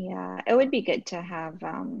 Yeah, it would be good to have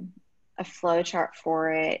a flow chart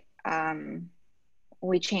for it.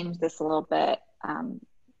 We changed this a little bit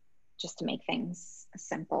just to make things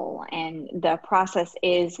simple. And the process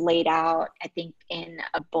is laid out, I think, in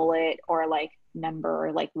a bullet or like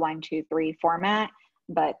number like 1, 2, 3 format,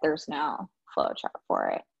 but there's no flow chart for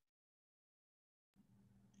it.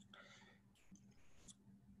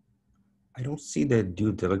 I don't see the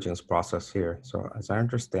due diligence process here. So as I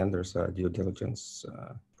understand, there's a due diligence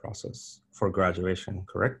process for graduation,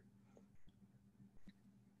 correct?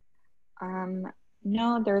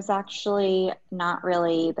 No, there's actually not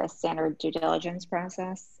really the standard due diligence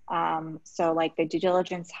process. So like the due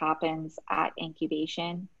diligence happens at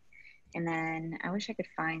incubation. And then I wish I could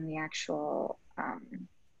find the actual,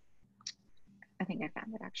 I think I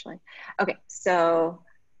found it actually. Okay, so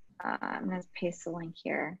I'm gonna paste the link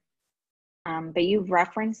here. But you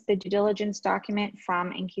referenced the due diligence document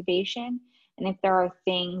from incubation. And if there are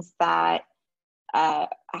things that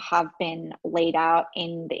have been laid out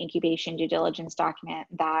in the incubation due diligence document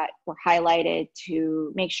that were highlighted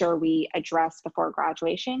to make sure we address before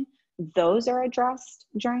graduation, those are addressed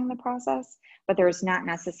during the process, but there's not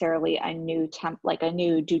necessarily a new like a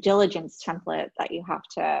new due diligence template that you have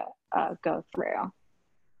to go through.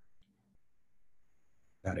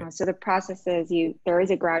 So the process is there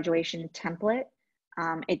is a graduation template.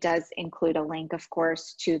 It does include a link, of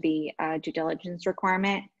course, to the due diligence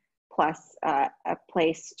requirement, plus a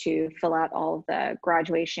place to fill out all of the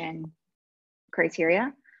graduation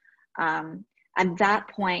criteria. At that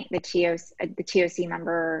point, the TOC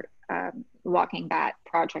member walking that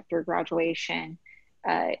project through graduation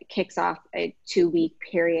kicks off a 2-week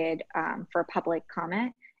period for public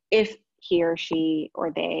comment if he or she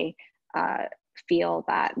or they feel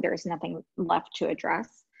that there's nothing left to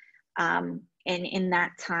address. And in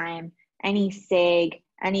that time, any SIG,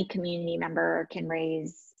 any community member can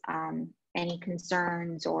raise any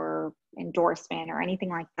concerns or endorsement or anything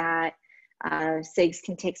like that. SIGs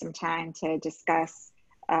can take some time to discuss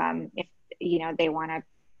if they want to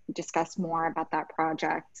discuss more about that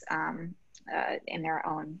project in their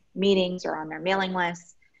own meetings or on their mailing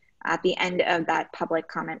lists. At the end of that public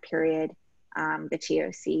comment period, the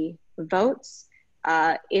TOC votes.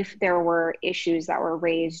 If there were issues that were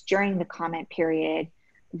raised during the comment period,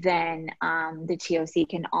 then the TOC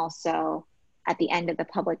can also, at the end of the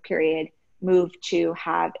public period, move to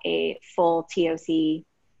have a full TOC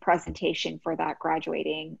presentation for that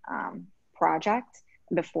graduating project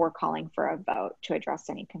before calling for a vote to address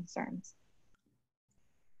any concerns.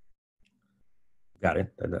 Got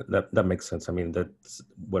it. That makes sense. I mean, that's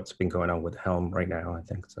what's been going on with Helm right now, I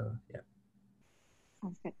think. So, yeah.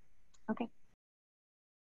 Sounds good. Okay.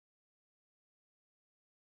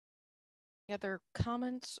 Any other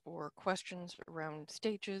comments or questions around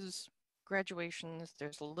stages, graduations?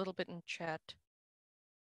 There's a little bit in chat.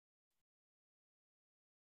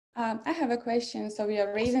 I have a question. So we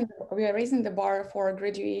are raising the bar for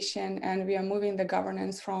graduation, and we are moving the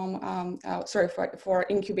governance from for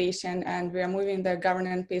incubation, and we are moving the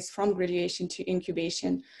governance piece from graduation to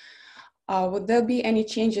incubation. Would there be any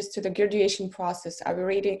changes to the graduation process? Are we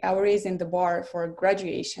raising the bar for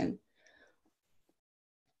graduation?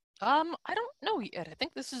 I don't know yet. I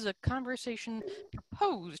think this is a conversation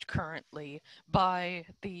proposed currently by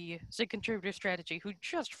the SIG contributor strategy who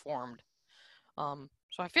just formed.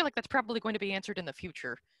 So I feel like that's probably going to be answered in the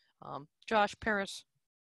future. Josh, Paris.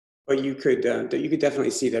 Well, you could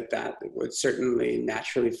definitely see that would certainly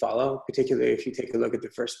naturally follow, particularly if you take a look at the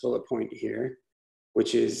first bullet point here,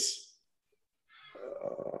 which is,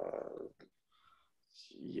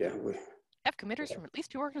 Have committers from at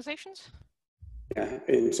least 2 organizations? Yeah,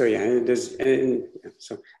 and so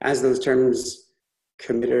so as those terms,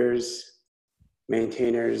 committers,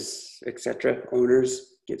 maintainers, etc.,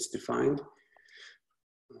 owners gets defined,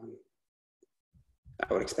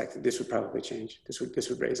 I would expect that this would probably change. This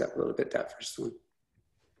would raise up a little bit, that first one.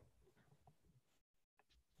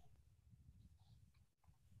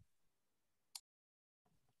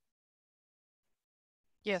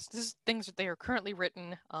 Yes, this is things that they are currently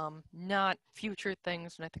written, not future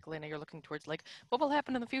things. And I think, Elena, you're looking towards like, what will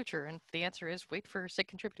happen in the future? And the answer is wait for SIG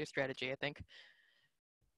contributor strategy, I think.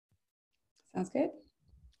 Sounds good.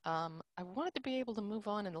 I wanted to be able to move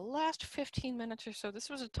on in the last 15 minutes or so. This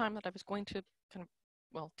was a time that I was going to kind of,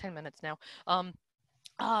 well, 10 minutes now.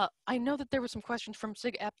 I know that there were some questions from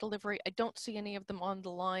SIG app delivery. I don't see any of them on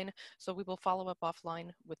the line, so we will follow up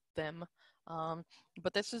offline with them.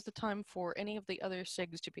 But this is the time for any of the other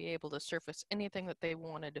SIGs to be able to surface anything that they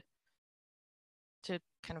wanted to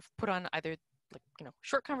kind of put on either like,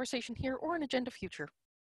 short conversation here or an agenda future.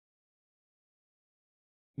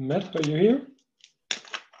 Matt, are you here?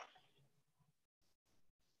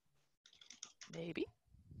 Maybe.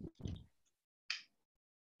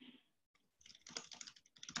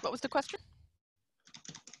 What was the question?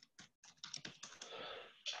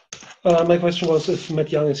 My question was if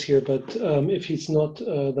Matt Young is here, but if he's not,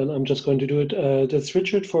 then I'm just going to do it. That's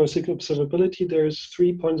Richard for SIG observability. There's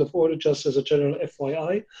 3 points of order just as a general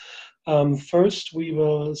FYI. First, we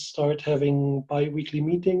will start having bi-weekly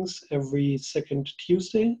meetings every second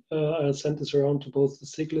Tuesday. I'll send this around to both the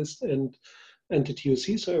SIG list and the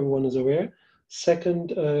TOC, so everyone is aware.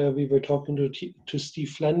 Second, we were talking to Steve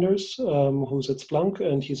Flanders, who's at Splunk,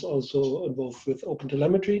 and he's also involved with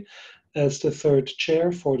OpenTelemetry as the third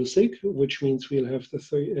chair for the SIG, which means we'll have the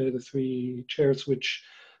three chairs which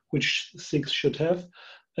SIGs should have.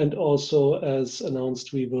 And also, as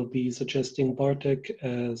announced, we will be suggesting Bartek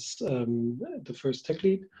as the first tech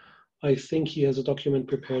lead. I think he has a document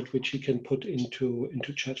prepared which he can put into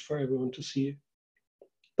chat for everyone to see.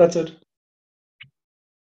 That's it.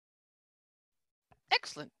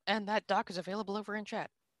 Excellent. And that doc is available over in chat.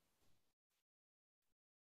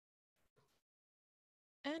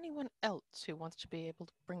 Anyone else who wants to be able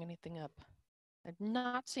to bring anything up? I'm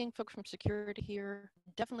not seeing folks from security here.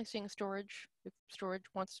 Definitely seeing storage, if storage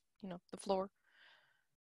wants, the floor.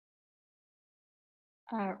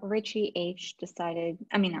 Richie H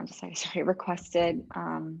requested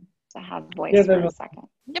to have voice for a second.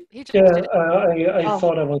 Yep, he just yeah, did it. I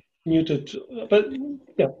thought I was muted, but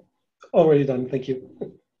yeah, already done. Thank you.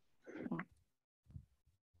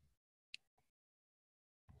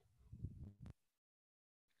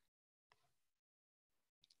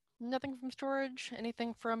 Nothing from storage,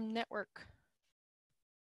 anything from network?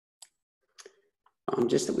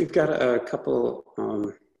 Just that we've got a couple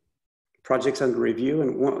projects under review,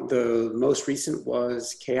 and the most recent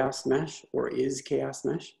was Chaos Mesh, or is Chaos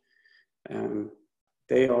Mesh.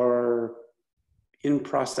 They are in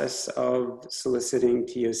process of soliciting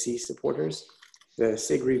TOC supporters. The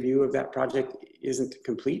SIG review of that project isn't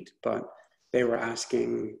complete, but they were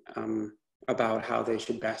asking about how they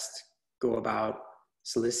should best go about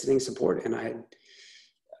soliciting support, and I had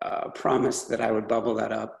promised that I would bubble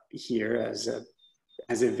that up here as a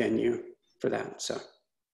venue for that. So,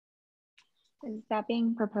 is that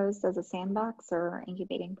being proposed as a sandbox or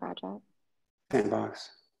incubating project? Sandbox.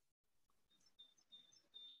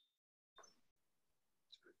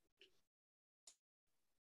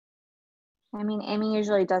 I mean, Amy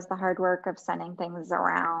usually does the hard work of sending things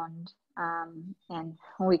around, and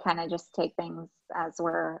we kind of just take things as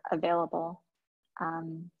we're available.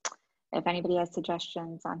 If anybody has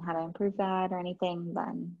suggestions on how to improve that or anything,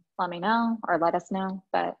 then let me know or let us know,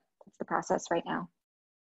 but it's the process right now.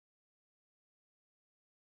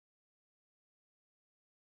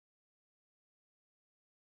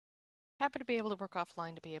 Happy to be able to work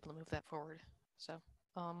offline to be able to move that forward. So,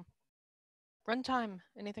 runtime,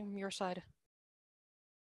 anything from your side?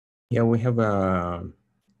 Yeah, we have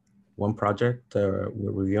one project we're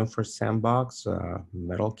reviewing for Sandbox,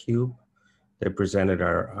 Metal Cube. They presented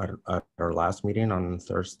our last meeting on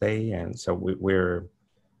Thursday, and so we're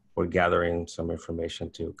gathering some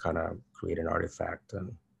information to kind of create an artifact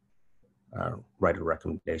and write a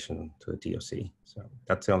recommendation to the TOC. So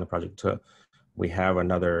that's the only project. We have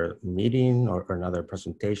another meeting or another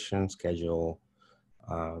presentation scheduled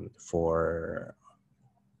for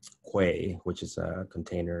Quay, which is a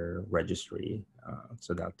container registry.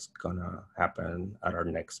 So that's gonna happen at our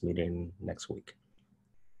next meeting next week.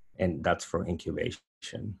 And that's for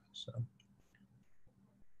incubation. So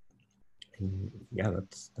yeah,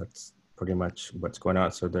 that's pretty much what's going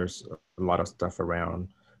on. So there's a lot of stuff around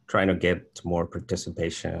trying to get more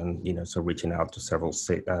participation, so reaching out to several,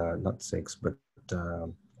 not SIGs, but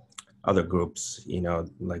other groups,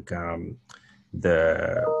 like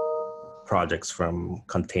the projects from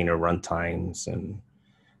container runtimes and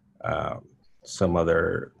some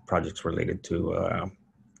other projects related to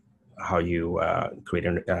how you create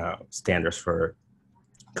standards for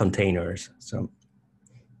containers. So,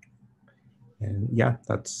 and yeah,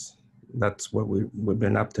 that's what we've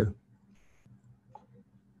been up to.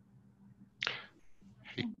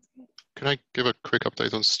 Hey, can I give a quick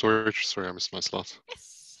update on storage? Sorry, I missed my slot.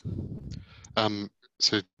 Yes.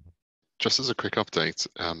 So just as a quick update,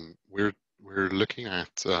 we're looking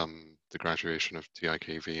at the graduation of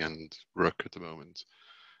TIKV and Rook at the moment,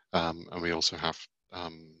 and we also have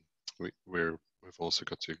we've also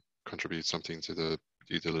got to contribute something to the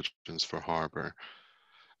due diligence for Harbor.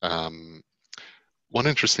 One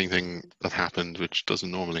interesting thing that happened, which doesn't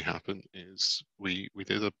normally happen, is we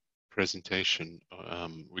did a presentation.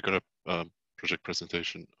 We got a project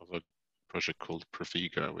presentation of a project called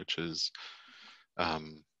Profiga, which is a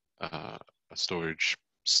storage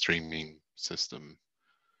streaming system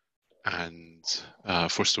and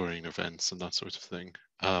for storing events and that sort of thing.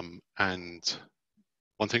 And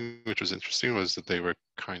one thing which was interesting was that they were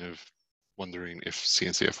kind of wondering if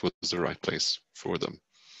CNCF was the right place for them.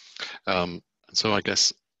 And so I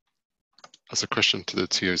guess as a question to the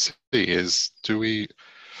TOC is, do we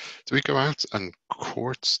go out and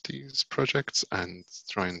court these projects and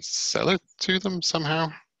try and sell it to them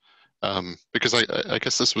somehow? Because I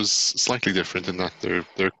guess this was slightly different in that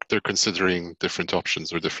they're considering different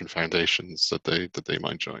options or different foundations that they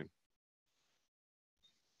might join.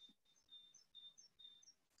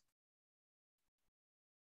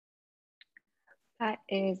 That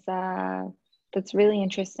is that's really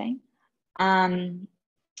interesting. There's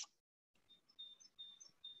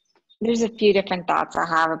a few different thoughts I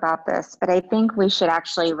have about this, but I think we should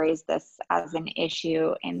actually raise this as an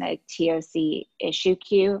issue in the TOC issue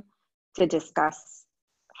queue to discuss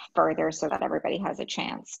further so that everybody has a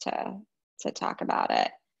chance to talk about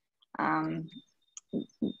it.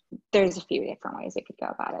 There's a few different ways it could go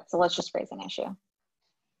about it. So let's just raise an issue.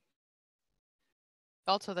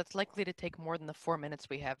 Also, that's likely to take more than the 4 minutes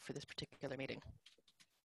we have for this particular meeting.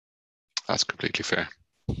 That's completely fair.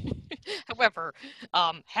 However,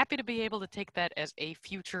 happy to be able to take that as a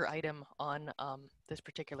future item on this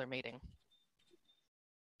particular meeting.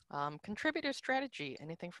 Contributor strategy,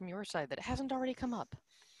 anything from your side that hasn't already come up?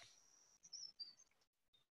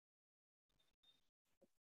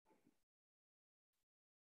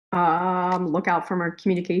 Look out for more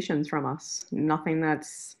communications from us. Nothing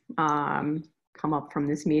that's come up from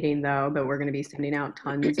this meeting though, but we're going to be sending out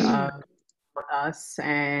tons of us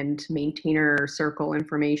and maintainer circle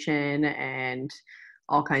information and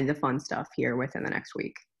all kinds of fun stuff here within the next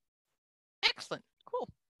week. Excellent, cool.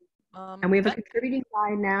 And we have a contributing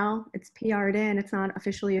guide now. It's PR'd in, it's not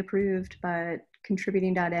officially approved, but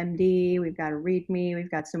contributing.md, we've got a README, we've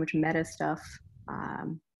got so much meta stuff.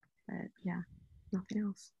 But yeah, nothing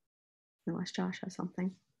else. Unless Josh has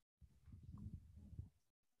something.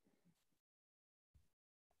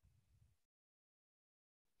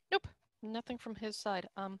 Nope, nothing from his side.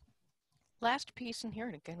 Last piece in here,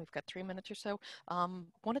 and again, we've got 3 minutes or so,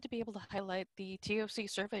 wanted to be able to highlight the TOC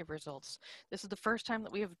survey results. This is the first time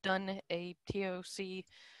that we have done a TOC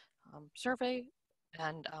survey,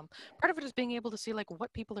 and part of it is being able to see like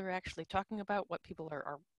what people are actually talking about, what people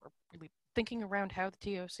are really thinking around how the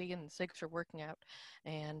TOC and the SIGs are working out,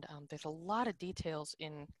 and there's a lot of details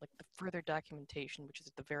in like the further documentation, which is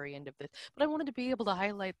at the very end of this. But I wanted to be able to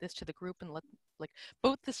highlight this to the group and let like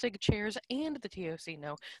both the SIG chairs and the TOC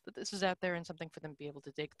know that this is out there and something for them to be able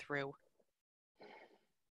to dig through.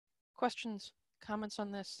 Questions, comments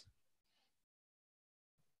on this?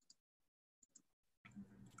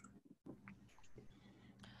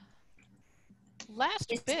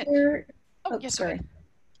 Last bit. Oh, yes, sorry.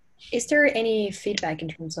 Is there any feedback in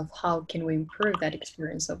terms of how can we improve that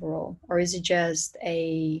experience overall? Or is it just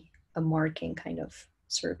a marking kind of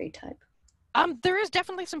survey type? There is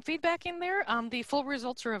definitely some feedback in there. The full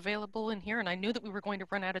results are available in here, and I knew that we were going to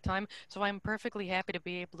run out of time, so I'm perfectly happy to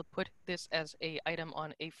be able to put this as an item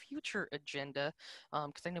on a future agenda,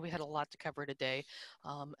 because I know we had a lot to cover today.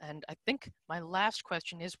 And I think my last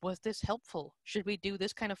question is, was this helpful? Should we do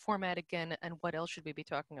this kind of format again, and what else should we be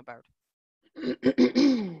talking about?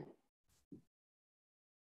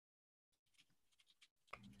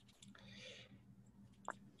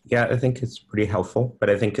 Yeah, I think it's pretty helpful, but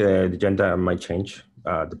I think the agenda might change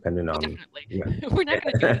depending on. Definitely. Yeah. We're not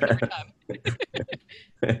going to do it every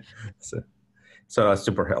time. So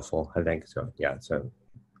super helpful, I think. So yeah, so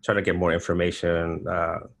try to get more information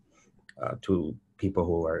to people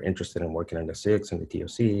who are interested in working in the SIGs and the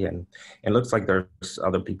TOC, and it looks like there's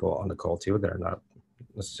other people on the call too that are not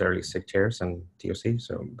necessarily SIG chairs and TOC.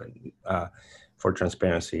 So, but for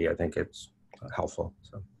transparency, I think it's helpful.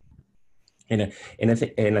 So. And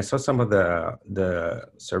I saw some of the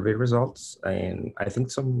survey results, and I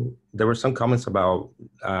think there were some comments about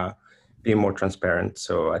being more transparent.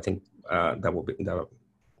 So I think that will be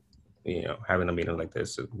having a meeting like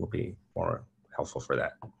this will be more helpful for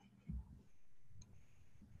that.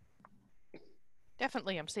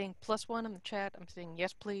 Definitely, I'm seeing +1 in the chat. I'm seeing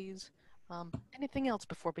yes, please. Anything else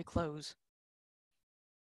before we close?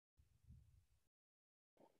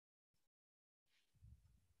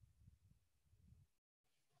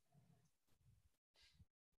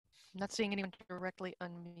 I'm not seeing anyone directly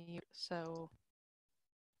unmute, so.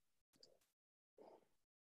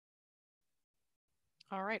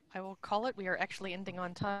 All right, I will call it. We are actually ending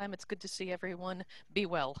on time. It's good to see everyone. Be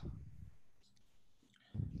well.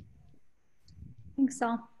 Thanks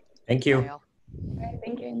all. Thank you. Bye, all.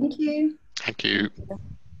 Thank you. Thank you. Thank you.